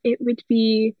now it would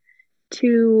be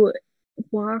to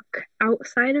walk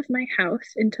outside of my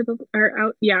house into the or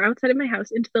out yeah outside of my house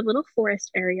into the little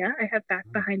forest area I have back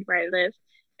behind where I live,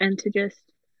 and to just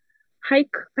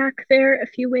hike back there a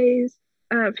few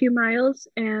miles,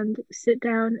 and sit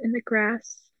down in the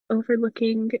grass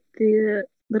overlooking the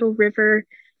little river,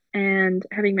 and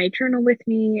having my journal with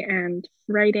me and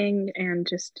writing and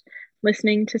just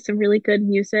listening to some really good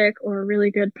music or a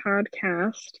really good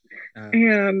podcast. Uh,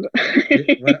 And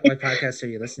what podcast are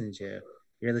you listening to?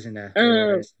 You're listening to Wayward um,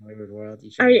 Artist and Wayward World. You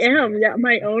I sharing the same am, yeah,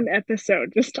 my own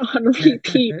episode just on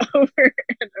repeat over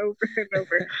and over and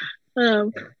over. Yeah.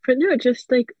 But no,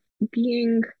 just like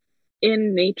being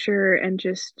in nature and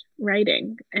just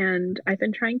writing. And I've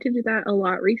been trying to do that a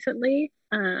lot recently,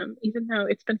 even though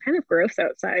it's been kind of gross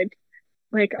outside,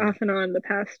 like Yeah. off and on the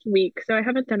past week. So I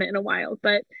haven't done it in a while,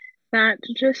 but that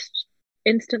just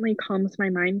instantly calms my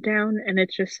mind down. And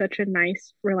it's just such a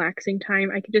nice, relaxing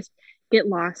time. I could just get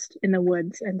lost in the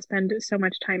woods and spend so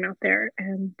much time out there.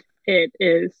 And it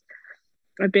is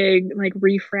a big like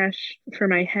refresh for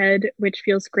my head, which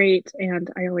feels great. And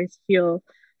I always feel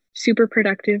super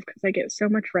productive because I get so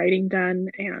much writing done,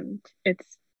 and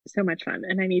it's so much fun.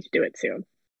 And I need to do it soon.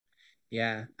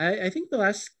 Yeah, I think the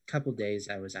last couple days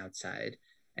I was outside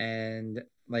and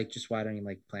like just watering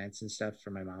like plants and stuff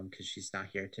for my mom because she's not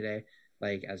here today.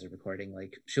 Like as a recording,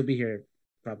 like she'll be here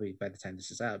probably by the time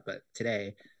this is out, but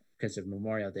today because of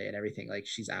Memorial Day and everything, like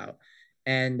she's out.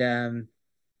 And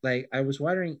like I was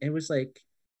watering, it was like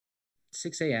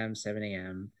 6 a.m., 7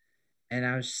 a.m. And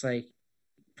I was just like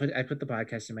I put the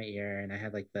podcast in my ear and I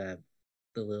had like the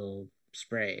little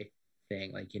spray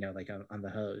thing, like like on the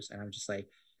hose, and I'm just like,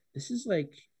 this is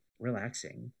like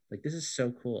relaxing. Like this is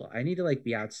so cool. I need to like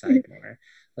be outside more.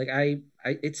 Like I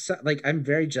it's like I'm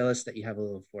very jealous that you have a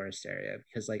little forest area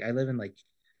because like I live in like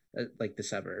the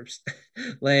suburbs,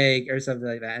 like or something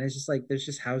like that, and it's just like there's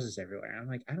just houses everywhere. I'm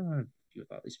like I don't want to be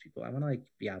with all these people. I want to like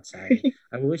be outside.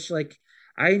 I wish like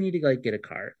I need to like get a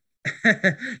car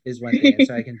is one thing, and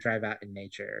so I can drive out in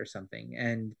nature or something.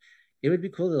 And it would be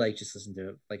cool to like just listen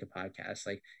to like a podcast.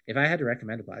 Like if I had to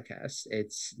recommend a podcast,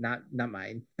 it's not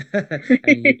mine. I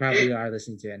mean, you probably are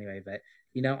listening to it anyway, but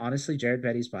honestly, Jared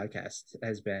Petty's podcast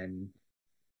has been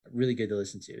really good to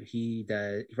listen to. He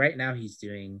does right now. He's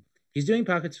doing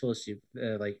Pockets Full of Soup,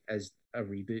 like as a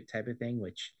reboot type of thing,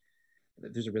 which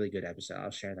there's a really good episode.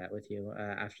 I'll share that with you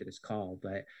after this call.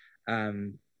 But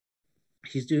um,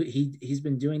 he's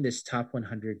been doing this top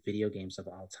 100 video games of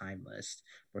all time list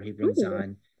where he brings Ooh.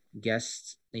 on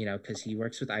guests, because he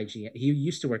works with IGN. He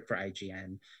used to work for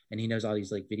IGN, and he knows all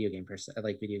these like video game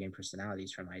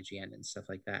personalities from IGN and stuff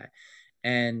like that.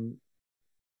 And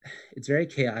it's very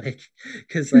chaotic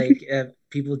because like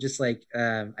people just like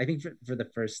I think for the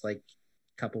first like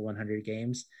couple 100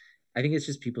 games, I think it's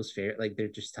just people's favorite, like they're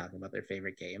just talking about their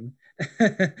favorite game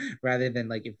rather than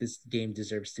like if this game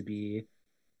deserves to be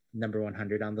number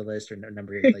 100 on the list or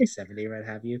number like 70 or what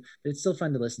have you. But it's still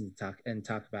fun to listen to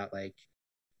talk about like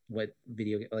what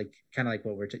video, like kind of like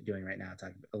what we're doing right now,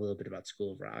 talking a little bit about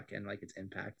School of Rock and like its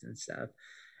impact and stuff.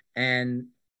 And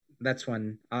that's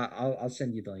one. I'll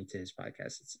send you the link to his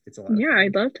podcast. It's a lot of Yeah, fun.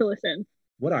 I'd love to listen.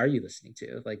 What are you listening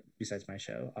to, like besides my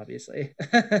show, obviously?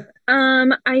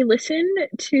 I listened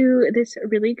to this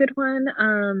really good one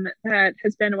that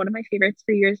has been one of my favorites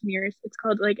for years and years. It's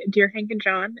called like Dear Hank and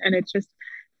John, and it's just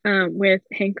with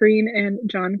Hank Green and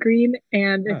John Green,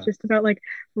 and it's Oh, just about like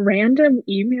random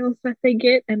emails that they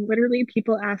get, and literally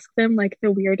people ask them like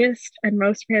the weirdest and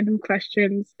most random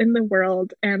questions in the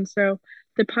world. And so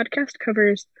the podcast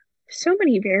covers so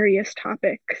many various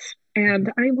topics, mhm.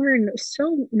 and I learn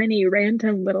so many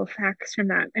random little facts from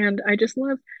that, and I just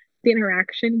love the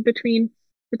interaction between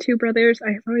the two brothers.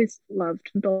 I've always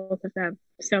loved both of them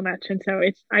so much, and so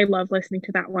I love listening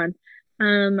to that one.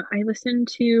 I listen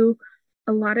to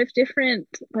a lot of different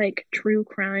like true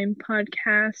crime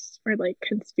podcasts or like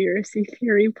conspiracy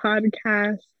theory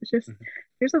podcasts. It's just Mhm.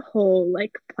 there's a whole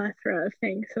like plethora of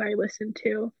things that I listen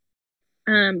to.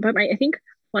 Yeah. But I think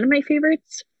one of my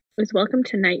favorites was Welcome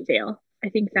to Night Vale. I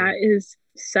think that Ooh. is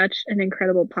such an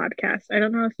incredible podcast. I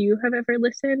don't know if you have ever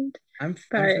listened, I'm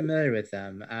but familiar with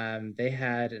them. They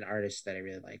had an artist that I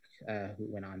really like,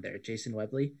 who went on there, Jason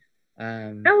Webley.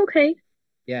 Um, oh, okay.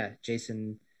 yeah,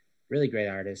 Jason. really great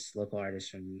artist, local artist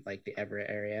from like the Everett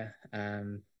area.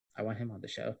 I want him on the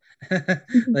show. Mhm.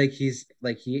 Like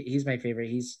he's my favorite.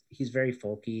 He's very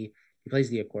folky. He plays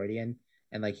the accordion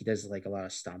and like he does like a lot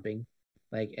of stomping,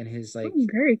 like in his Oh, like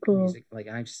very cool. music. Like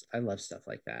I love stuff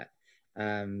like that.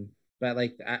 Um, but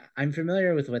like I'm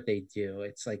familiar with what they do.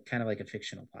 It's like kind of like a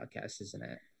fictional podcast, isn't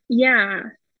it? Yeah.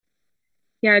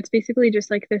 Yeah, it's basically just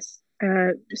like this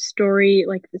story,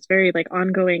 like this very like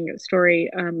ongoing story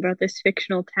about this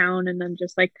fictional town, and then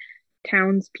just like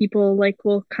townspeople like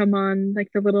will come on like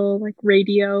the little like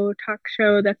radio talk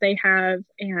show that they have,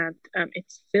 and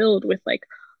it's filled with like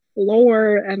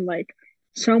lore and like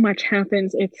so much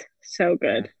happens. It's so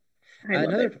Yeah. good. I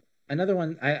love it. Another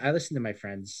one I listen to my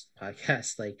friend's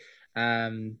podcast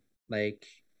um like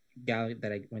gal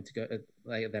that I went to go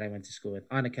like that I went to school with,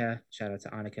 Annika. Shout out to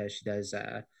Annika. She does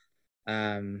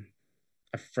um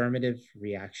affirmative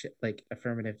reaction, like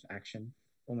affirmative action.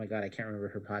 Oh my god, I can't remember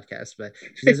her podcast, but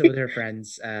she does it with her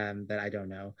friends that I don't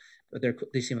know, but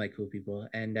they seem like cool people,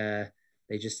 and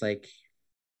they just like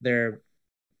they're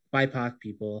BIPOC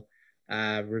people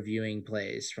reviewing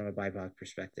plays from a BIPOC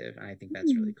perspective. And I think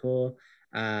that's really cool.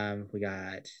 We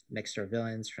got Next Door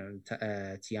Villains from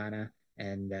Tiana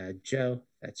and Joe.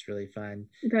 That's really fun.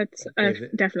 That's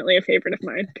David. definitely a favorite of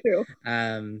mine too.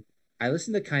 Um, I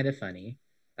listen to Kind of Funny,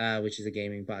 which is a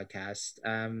gaming podcast.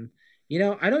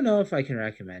 I don't know if I can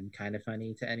recommend Kind of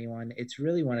Funny to anyone. It's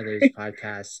really one of those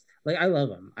podcasts. Like I love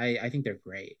them. I think they're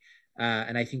great.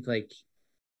 And I think like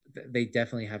they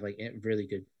definitely have like really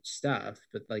good stuff,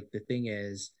 but like the thing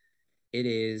is it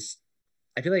is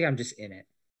I feel like I'm just in it.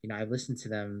 I've listened to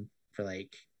them for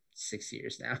like 6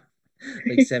 years now,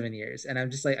 like 7 years, and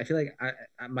I'm just like I feel like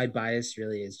my bias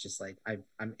really is just like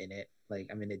I'm in it. Like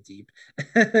I'm in it deep.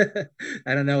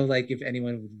 I don't know, like if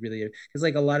anyone would really, because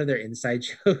like a lot of their inside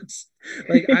jokes,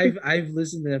 like I've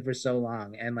listened to them for so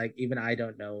long, and like even I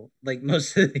don't know like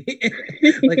most of the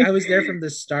like I was there from the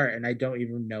start, and I don't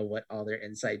even know what all their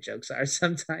inside jokes are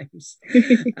sometimes.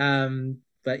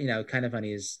 But Kind of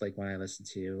Funny is like one I listen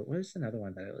to. What is another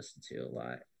one that I listen to a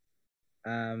lot?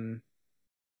 Um,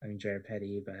 I mean Jared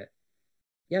Petty, but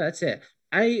yeah, that's it.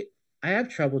 I I have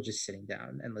trouble just sitting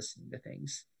down and listening to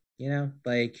things.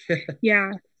 Like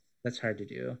Yeah, that's hard to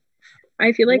do.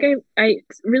 I feel like Well,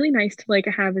 it's really nice to like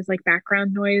have as like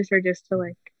background noise or just to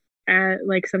like add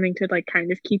like something to like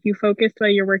kind of keep you focused while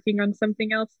you're working on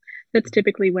something else. That's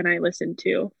typically when I listen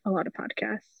to a lot of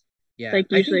podcasts. yeah, Like I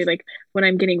think usually like when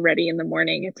I'm getting ready in the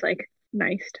morning, it's like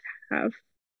nice to have.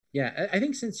 yeah, I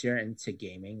think since you're into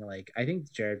gaming, like I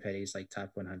think Jared Petty's like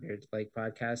top 100 like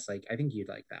podcast, like I think you'd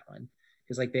like that one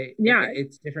because like Yeah.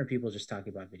 it's different people just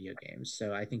talking about video games.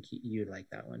 So I think you'd like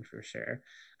that one for sure.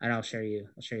 And I'll share you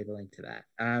the link to that.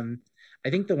 I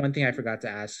think the one thing I forgot to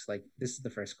ask, like this is the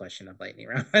first question of lightning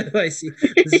round. By the way, see,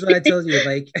 this is what I told you.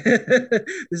 Like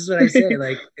this is what I say.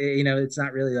 Like it's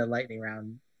not really a lightning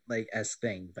round like s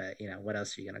thing, but what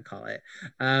else are you gonna call it?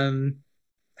 Um,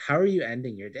 how are you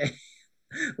ending your day?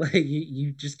 Like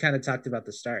you just kind of talked about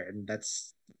the start, and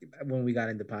that's when we got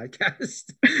into podcast.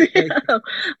 Like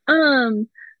um,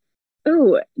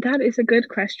 oh, that is a good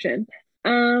question.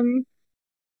 Um,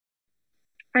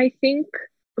 I think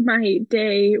my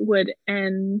day would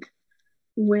end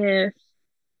with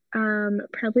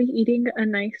probably eating a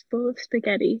nice bowl of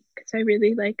spaghetti because I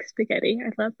really like spaghetti.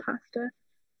 I love pasta.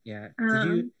 yeah,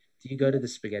 Um, do you go to the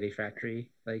spaghetti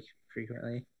factory like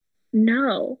frequently?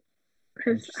 no,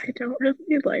 because I Interesting. don't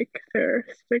really like their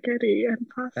spaghetti and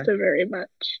That pasta very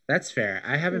much. that's fair.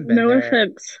 I haven't been No there.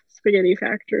 offense, Spaghetti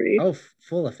Factory. Oh,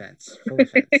 full offense, full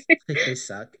offense. Like they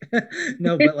suck.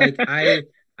 No, but like I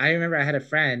remember I had a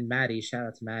friend, Maddie. Shout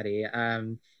out to Maddie.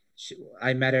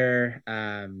 I met her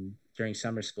during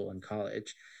summer school in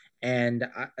college, and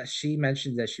she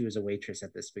mentioned that she was a waitress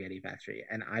at the spaghetti factory,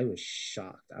 and I was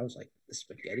shocked. I was like, the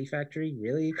spaghetti factory,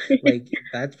 really? Like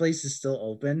that place is still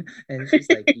open? And she's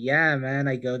like, yeah, man,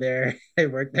 I go there. I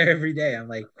work there every day. I'm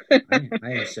like,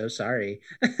 I am so sorry.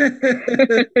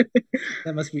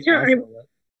 That must be Yeah, awful.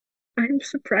 I'm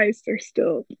surprised they're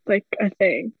still like a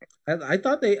thing.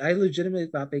 I legitimately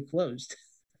thought they closed.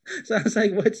 So I was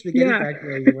like, what spaghetti Yeah.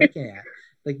 factory are you working at?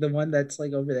 Like the one that's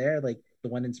like over there, like the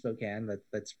one in Spokane,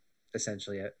 that's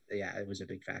essentially yeah, it was a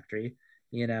big factory,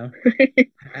 you know.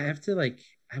 I have to like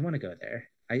I want to go there.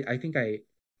 I think I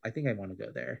want to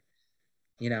go there.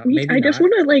 Maybe I just not.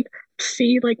 want to like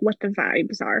see like what the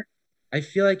vibes are. I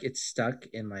feel like it's stuck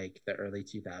in like the early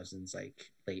 2000s, like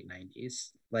late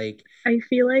 90s. Like, I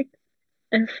feel like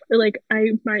if like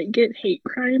I might get hate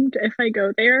crimed if I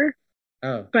go there,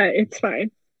 oh, but it's fine.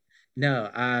 no,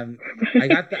 I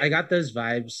got those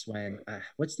vibes when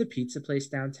what's the pizza place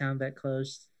downtown that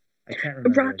closed? I can't remember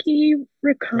it. Rocky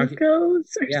Rocky,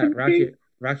 Rococo's or yeah, something.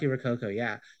 Rocky Rococo.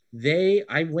 Yeah,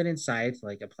 I went inside to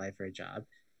like apply for a job,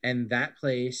 and that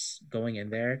place going in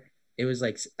there, it was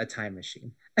like a time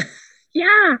machine.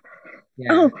 Yeah. Yeah,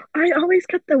 Oh, I always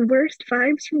got the worst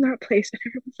vibes from that place. And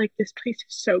everyone's like, this place is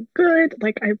so good.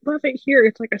 Like, I love it here.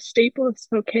 It's like a staple of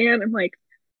Spokane. I'm like,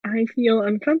 I feel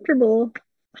uncomfortable.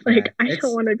 yeah. Like, I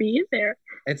don't want to be in there.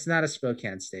 It's not a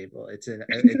Spokane staple.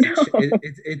 No.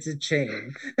 It's a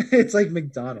chain. It's like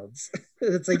McDonald's.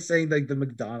 It's like saying like the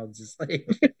McDonald's is like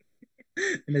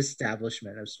an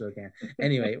establishment of Spokane.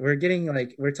 Anyway,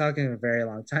 we're talking a very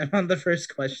long time on the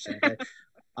first question, but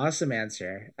awesome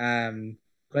answer.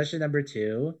 Question number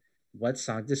two: what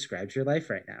song describes your life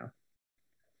right now?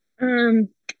 Um,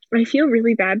 I feel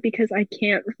really bad because I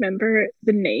can't remember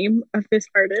the name of this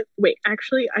artist. Wait,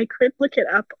 actually, I could look it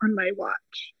up on my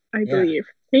watch, I Yeah, believe.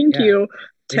 Thank yeah. you,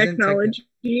 Isn't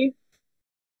technology.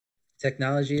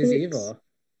 technology is It's evil?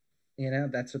 You know,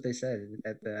 that's what they said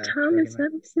at the Thomas organization.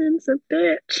 Edison's a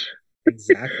bitch.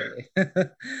 Exactly. um,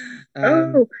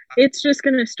 Oh, it's just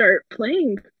gonna start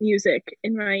playing music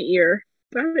in my ear.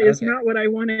 That is okay. not what I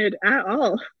wanted at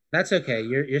all. That's okay.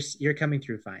 You're coming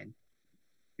through fine.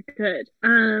 Good.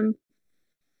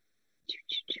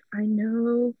 I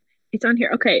know it's on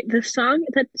here. Okay, the song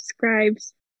that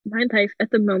describes my life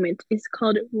at the moment is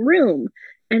called Room,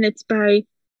 and it's by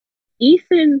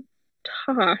Ethan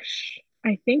Tosh.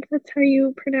 I think that's how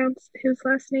you pronounce his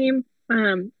last name.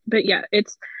 But yeah,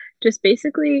 it's just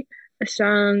basically a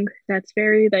song that's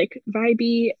very like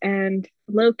vibey and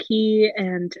low key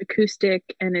and acoustic,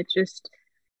 and it's just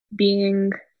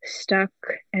being stuck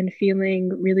and feeling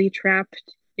really trapped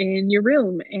in your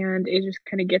room, and it just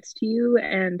kind of gets to you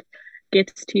and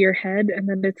gets to your head, and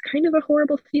then it's kind of a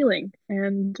horrible feeling,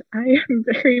 and I am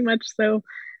very much so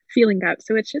feeling that.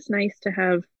 So it's just nice to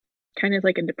have kind of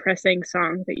like a depressing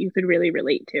song that you could really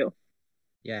relate to,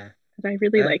 Yeah. because I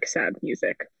really That like sad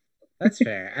music. that's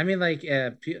fair. I mean, like,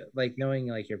 like knowing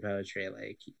like your poetry,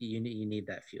 like you need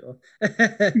that fuel.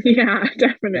 Yeah, Yeah,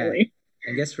 definitely.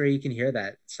 and guess where you can hear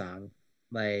that song,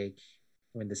 like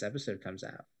when this episode comes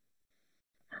out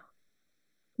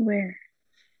Where?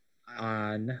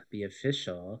 on the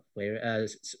official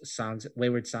songs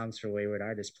Wayward Songs for Wayward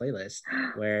Artists playlist,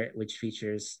 which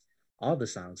features all the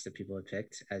songs that people have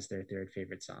picked as their third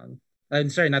favorite song. I'm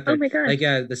sorry, not Oh third, my gosh. like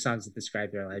the songs that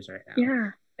describe their lives right now.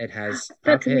 Yeah, It has pop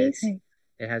that's hits. amazing.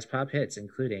 It has pop hits,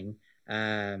 including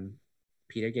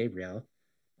Peter Gabriel,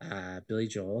 Billy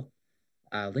Joel,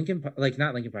 like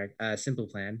not Lincoln Park, Simple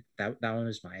Plan. That one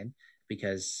was mine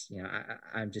because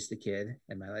I'm just a kid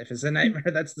and my life is a nightmare.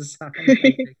 That's the song I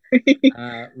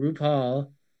picked.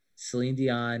 RuPaul, Celine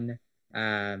Dion.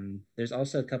 There's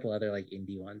also a couple other like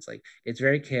indie ones. Like it's a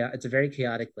very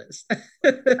chaotic list.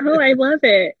 Oh, I love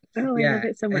it. Oh, I love Yeah,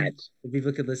 it so and much.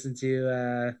 people could listen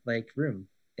to like Room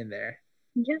in there.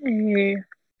 Yay.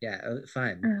 Yeah,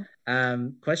 fun. Uh,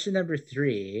 Question number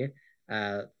three,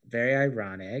 very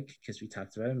ironic because we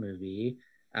talked about a movie.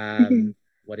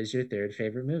 What is your third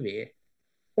favorite movie?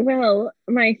 well,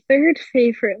 my third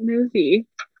favorite movie,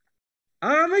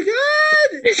 Oh my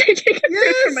God! as I take a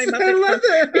sip from my Yes, I Muppet love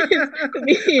cup, is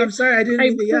that. the I'm sorry, I didn't I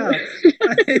mean to yell.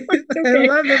 it's I okay.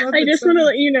 love the I Muppets just so want to much.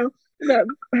 let you know that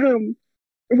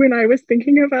when I was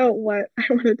thinking about what I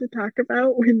wanted to talk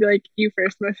about when like you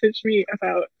first messaged me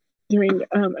about doing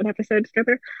an episode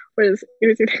together, was it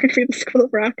was either gonna be the School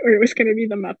of Rock or it was gonna be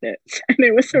the Muppets. And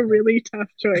it was a Okay. really tough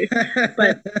choice.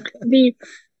 But the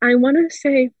I wanna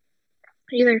say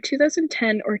either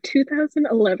 2010 or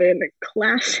 2011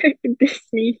 classic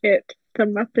Disney hit, The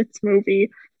Muppets movie,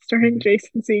 starring Mhm.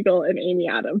 Jason Segel and Amy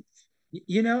Adams.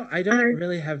 I don't I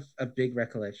really have a big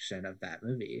recollection of that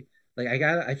movie. Like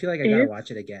I feel like I gotta It's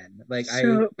watch it again. Like I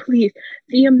so please,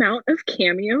 the amount of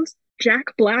cameos,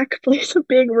 Jack Black plays a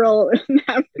big role in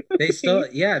that they movie. stole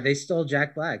yeah, they stole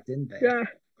Jack Black, didn't they? Yeah,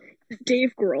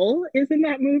 Dave Grohl is in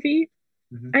that movie.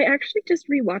 Hmm. I actually just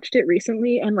rewatched it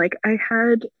recently, and like I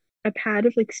had a pad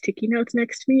of like sticky notes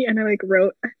next to me, and I like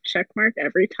wrote a check mark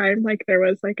every time like there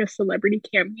was like a celebrity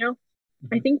cameo.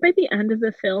 I Hmm. think by the end of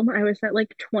the film, I was at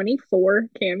like 24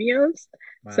 cameos.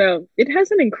 Wow. So it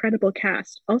has an incredible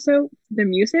cast. Also, the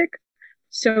music,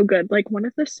 so good. Like one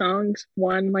of the songs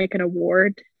won like an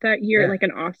award that year, Yeah. like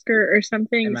an Oscar or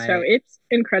something. Am So I it's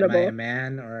am I a incredible.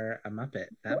 man or a Muppet?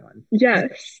 That one.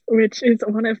 Yes, which is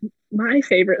one of my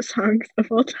favorite songs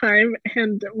of all time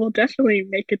and will definitely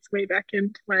make its way back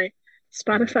into my Yeah.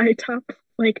 Spotify top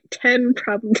like 10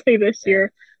 probably this Yeah.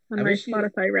 year on I my wish you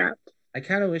Spotify Wrapped. I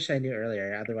kind of wish I knew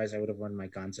earlier. Otherwise, I would have worn my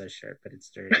Gonzo shirt, but it's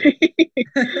dirty.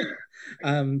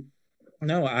 um,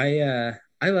 no,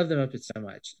 I love the Muppets so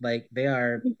much. Like they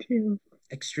are Me too.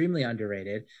 extremely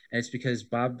underrated, and it's because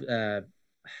Bob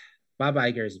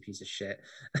Iger is a piece of shit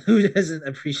who doesn't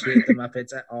appreciate the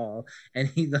Muppets at all, and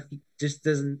he like just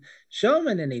doesn't show them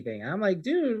in anything. I'm like,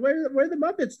 dude, where are the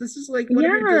Muppets? This is like one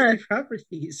of your Yeah. Disney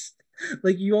properties.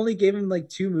 Like you only gave him like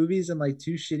two movies and like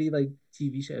two shitty like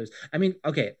TV shows. I mean,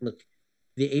 okay, look,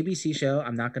 the ABC show,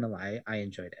 I'm not gonna lie, I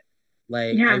enjoyed it. Like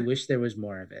I Yeah. wish there was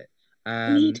more of it. Me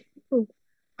Um, too.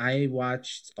 I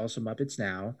watched also Muppets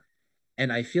Now,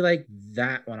 and I feel like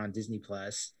that one on Disney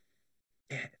Plus,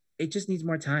 it just needs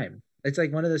more time. It's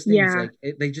like one of those things Yeah.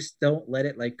 like they just don't let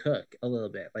it like cook a little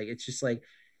bit. Like it's just like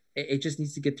it just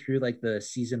needs to get through like the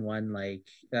season one like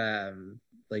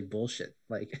bullshit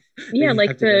like that Yeah, you like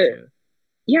have to go the through.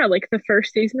 yeah, like the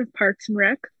first season of Parks and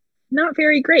Rec, not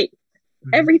very great. Mhm.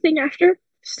 Everything after,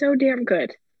 so damn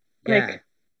good. Yeah, Like,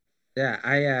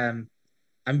 yeah.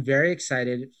 I'm very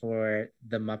excited for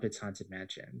the Muppets Haunted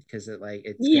Mansion because it's gonna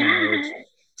merge yeah.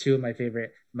 two of my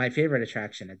favorite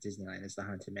attraction at Disneyland is the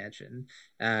Haunted Mansion.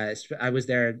 I was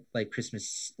there like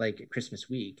Christmas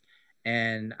week,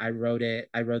 and I rode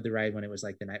the ride when it was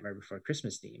like the Nightmare Before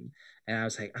Christmas theme, and I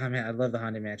was like, oh man, I love the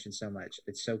Haunted Mansion so much.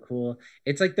 It's so cool.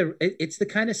 It's like it's the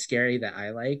kind of scary that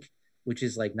I like, which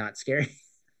is like not scary.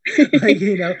 Like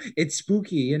it's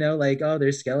spooky, like, oh,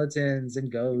 there's skeletons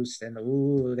and ghosts and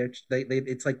ooh,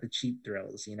 it's like the cheap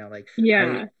thrills, like i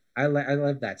Yeah. I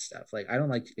love that stuff. Like I don't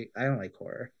like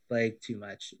horror like too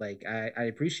much. Like I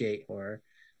appreciate horror.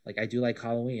 Like I do like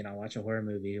Halloween. I'll watch a horror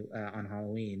movie on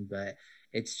Halloween, but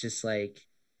it's just like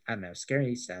I don't know,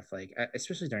 scary stuff. Like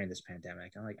especially during this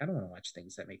pandemic, I'm like, I don't want to watch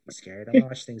things that make me scared. I want to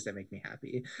watch things that make me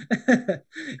happy.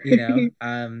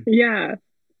 Yeah.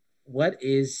 What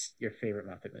is your favorite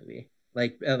Muppet movie?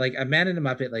 Like A Man in a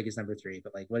Muppet like is number three,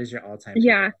 but like what is your all-time favorite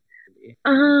Yeah. Muppet movie?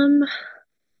 Um,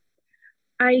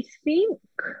 I think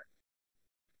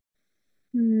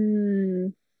hmm,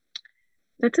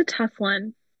 that's a tough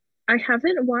one. I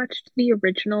haven't watched the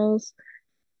originals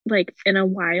like in a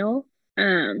while.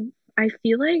 I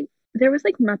feel like there was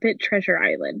like Muppet Treasure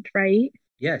Island, right?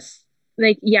 Yes.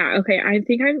 Like, yeah, okay. I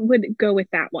think I would go with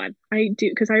that one. I do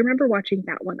because I remember watching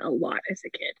that one a lot as a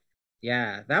kid.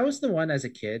 Yeah, that was the one as a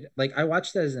kid. Like I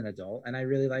watched it as an adult and I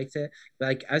really liked it. But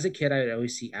like as a kid, I would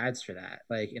always see ads for that,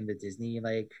 like in the Disney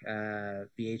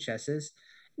VHSs.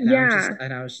 Yeah.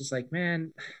 And I was just like,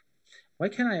 man, why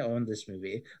can't I own this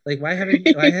movie? Like why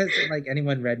hasn't like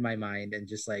anyone read my mind and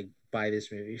just like buy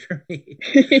this movie for me?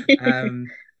 Um,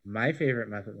 my favorite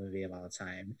Muppet movie of all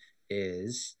time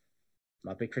is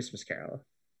Muppet Christmas Carol.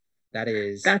 That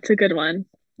is That's a good one.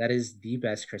 that is the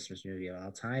best Christmas movie of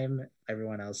all time.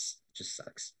 Everyone else just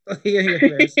sucks.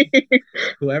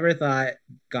 Whoever thought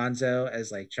Gonzo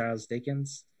as like Charles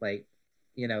Dickens, like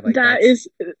That is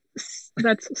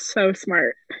that's so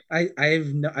smart. I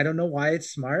don't know why it's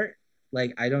smart.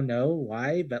 Like I don't know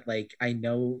why, but like I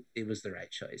know it was the right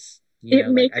choice. It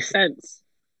Like makes sense.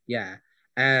 yeah.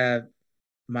 Uh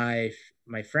my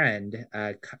my friend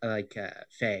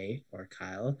Faye or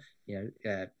Kyle,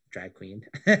 drag queen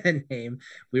name,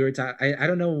 we were talking, I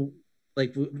don't know,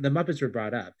 like the Muppets were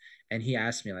brought up and he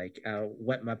asked me like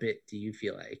what Muppet do you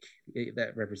feel like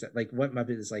that represent, like what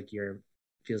Muppet is like your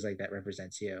feels like that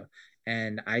represents you,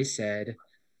 and I said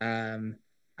um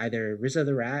either Rizzo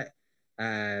the Rat,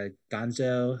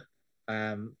 Gonzo,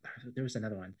 there was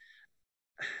another one,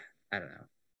 I don't know.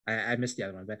 I missed the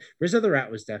other one, but Rizzo the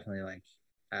Rat was definitely like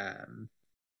um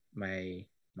my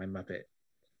my Muppet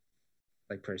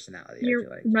like personality. I Your feel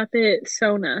like Muppet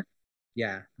Sona.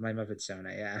 yeah, my Muppet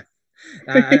Sona. Yeah,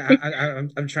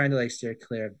 I'm trying to like steer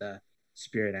clear of the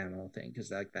spirit animal thing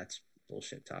because like that's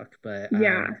bullshit talk. But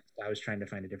Yeah. I was trying to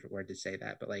find a different word to say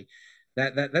that. But like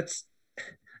that's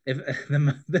if the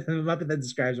Muppet that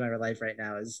describes my life right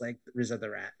now is like Rizzo the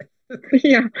Rat.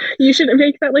 Yeah. You should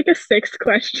make that like a sixth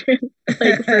question,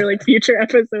 like for like future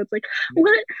episodes. Like,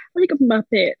 what like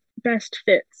Muppet best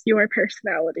fits your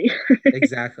personality?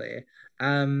 Exactly.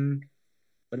 Um,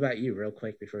 what about you, real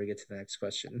quick, before we get to the next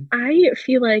question? I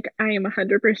feel like I am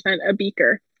 100% a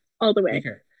beaker all the way.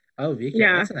 Beaker. Oh, Beaker.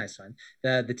 Yeah. That's a nice one.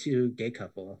 The two gay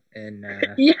couple in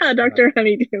Yeah, Muppet. Dr.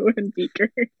 Honeydew and Beaker.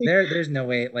 There's no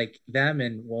way like them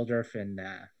and Waldorf and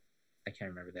I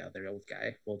can't remember the other old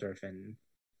guy. Waldorf and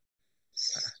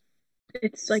uh,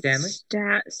 It's like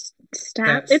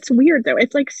Stanley. it's weird though.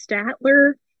 It's like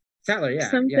Statler Statler, yeah.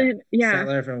 something. Yeah.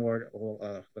 Statler from Ward.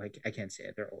 Like I can't say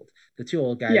it. They're old. The two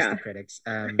old guys, the Yeah. critics.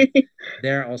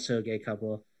 They're also a gay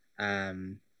couple.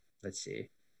 Um, let's see.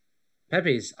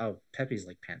 Pepe's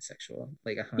like pansexual,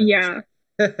 like 100%. Yeah.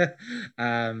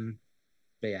 um,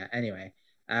 but yeah. Anyway,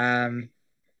 um,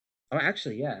 oh,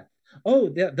 actually, yeah. Oh,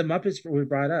 the Muppets were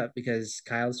brought up because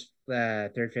Kyle's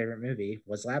third favorite movie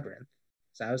was Labyrinth.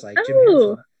 So I was like, Jim Henson.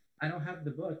 Oh, I don't have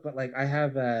the book, but like I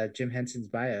have Jim Henson's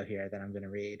bio here that I'm gonna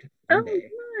read one oh, day.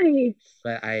 nice.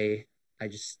 But I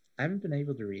haven't been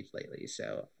able to read lately,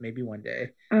 so maybe one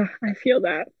day. Oh, I feel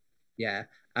that. Yeah.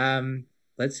 Um,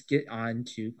 let's get on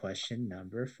to question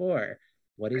number 4.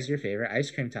 What is your favorite ice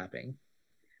cream topping?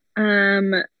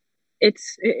 Um,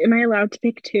 am I allowed to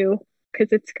pick two? Because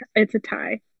it's a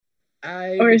tie.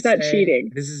 I Or is would that say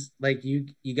cheating? this is like you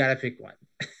gotta pick one.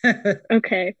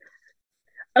 Okay.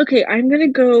 Okay, I'm gonna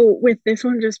go with this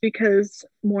one just because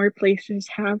more places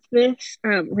have this.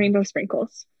 Rainbow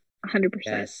sprinkles. 100%.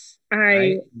 Yes. I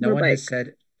I no would one has like,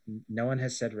 said no one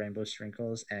has said rainbow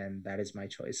sprinkles, and that is my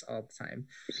choice all the time.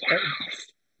 That, yes.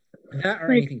 that or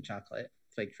Like, anything chocolate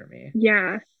flake for me.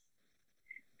 yeah.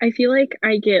 I feel like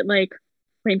I get like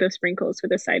rainbow sprinkles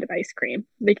with a side of ice cream.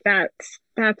 Like that's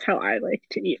how I like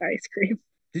to eat ice cream.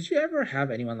 Did you ever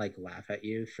have anyone like laugh at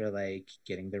you for like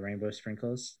getting the rainbow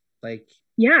sprinkles?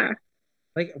 Yeah.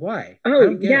 Like why? I Oh,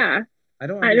 don't get it. yeah. I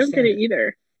don't I don't get understand it it.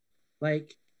 either.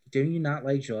 Like, do you not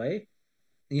like joy?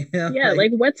 You know, Yeah,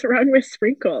 like like what's wrong with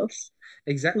sprinkles?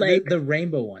 exactly Like, the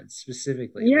rainbow ones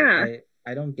specifically. Like yeah.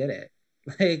 I don't get it.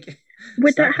 Like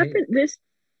Would that stop hate. happen? This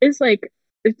is like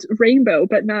it's rainbow,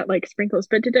 but not like sprinkles.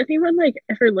 But did anyone like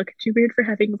ever look at you weird for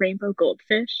having rainbow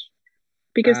goldfish?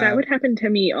 Because that Um would happen to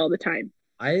me all the time.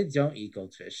 I don't eat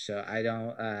goldfish, so I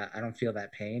don't feel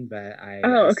that pain, but I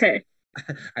Oh, see okay.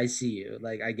 I see you.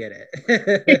 Like I get it.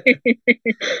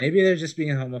 Maybe they're just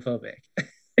being homophobic.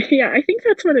 Yeah, I think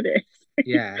that's what it is.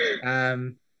 Yeah.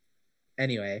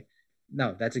 Anyway,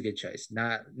 no, that's a good choice.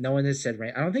 Not no one has said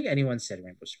rain. I don't think anyone said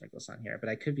rainbow sprinkles on here, but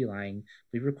I could be lying.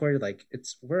 We recorded like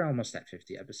we're almost at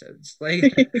 50 episodes.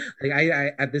 Like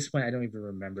I at this point I don't even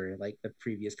remember like the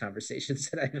previous conversations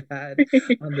that I've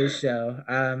had on this show.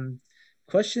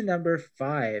 Question number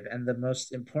 5 and the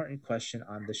most important question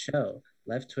on the show: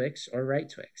 left Twix or right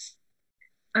Twix?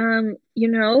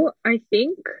 I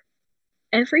think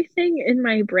everything in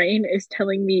my brain is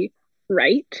telling me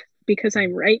right because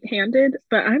I'm right-handed,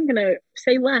 but I'm gonna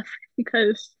say left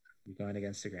because You're going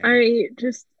against the grain. I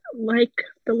just like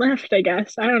the left, I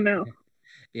guess. I don't know.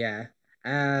 Yeah.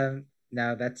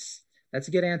 No, that's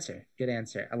a good answer. Good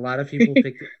answer. A lot of people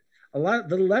pick a lot.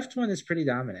 The left one is pretty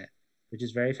dominant, which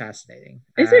is very fascinating.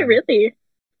 Is it really?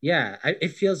 Yeah, it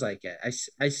feels like it.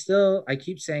 I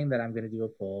keep saying that I'm going to do a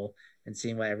poll and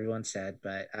seeing what everyone said,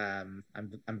 but I'm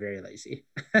very lazy.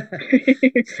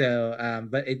 So,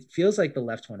 but it feels like the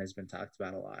left one has been talked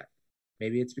about a lot.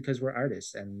 Maybe it's because we're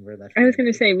artists and we're I was gonna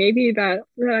left-handed. say maybe that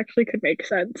actually could make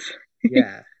sense.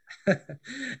 Yeah.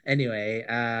 Anyway,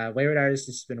 Wayward Artist,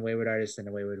 this has been Wayward Artist in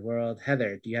a Wayward World.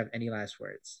 Heather, do you have any last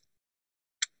words?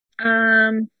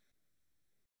 Um,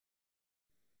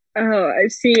 oh, I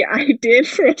see. I did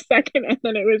for a second, and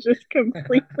then it was just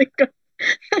completely gone.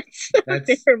 That's so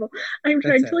That's terrible. I'm that's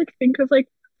trying to like think of like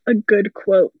a good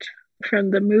quote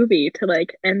from the movie to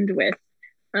like end with.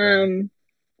 yeah. Um,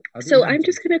 I'll do so mine I'm too.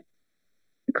 just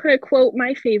gonna quote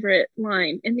my favorite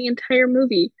line in the entire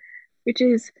movie, which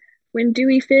is when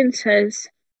Dewey Finn says,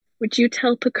 "Would you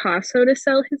tell Picasso to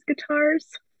sell his guitars?"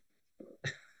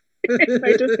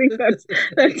 I just think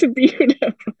that's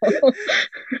beautiful.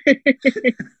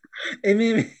 I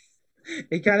mean,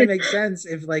 it kind of makes sense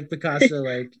if like Picasso,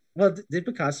 like, well, did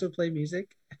Picasso play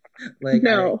music? Like,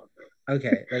 No.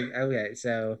 okay,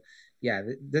 so yeah,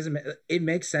 it doesn't it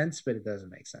makes sense, but it doesn't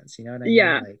make sense. You know what I mean?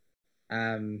 Yeah.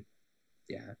 Like,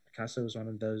 yeah, Picasso was one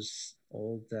of those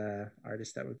old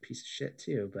artists that were a piece of shit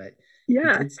too, but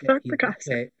Yeah. Fuck he did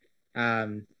Picasso. say,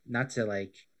 not to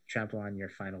like trample on your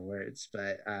final words,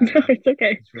 but No, it's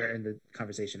okay. since we're in the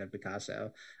conversation of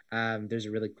Picasso, there's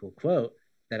a really cool quote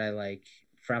that I like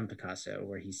from Picasso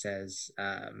where he says,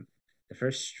 the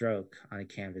first stroke on a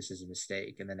canvas is a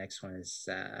mistake, and the next one is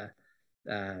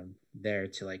there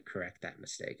to like correct that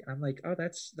mistake. And I'm like, oh,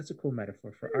 that's a cool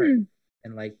metaphor for art, Hmm.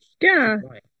 and like keep Yeah.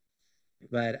 going.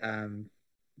 But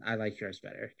I like yours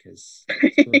better because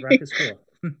School of Rock is cool.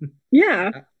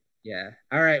 Yeah. Yeah.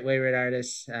 All right, Wayward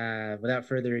Artists. Without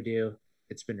further ado,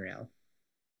 it's been real.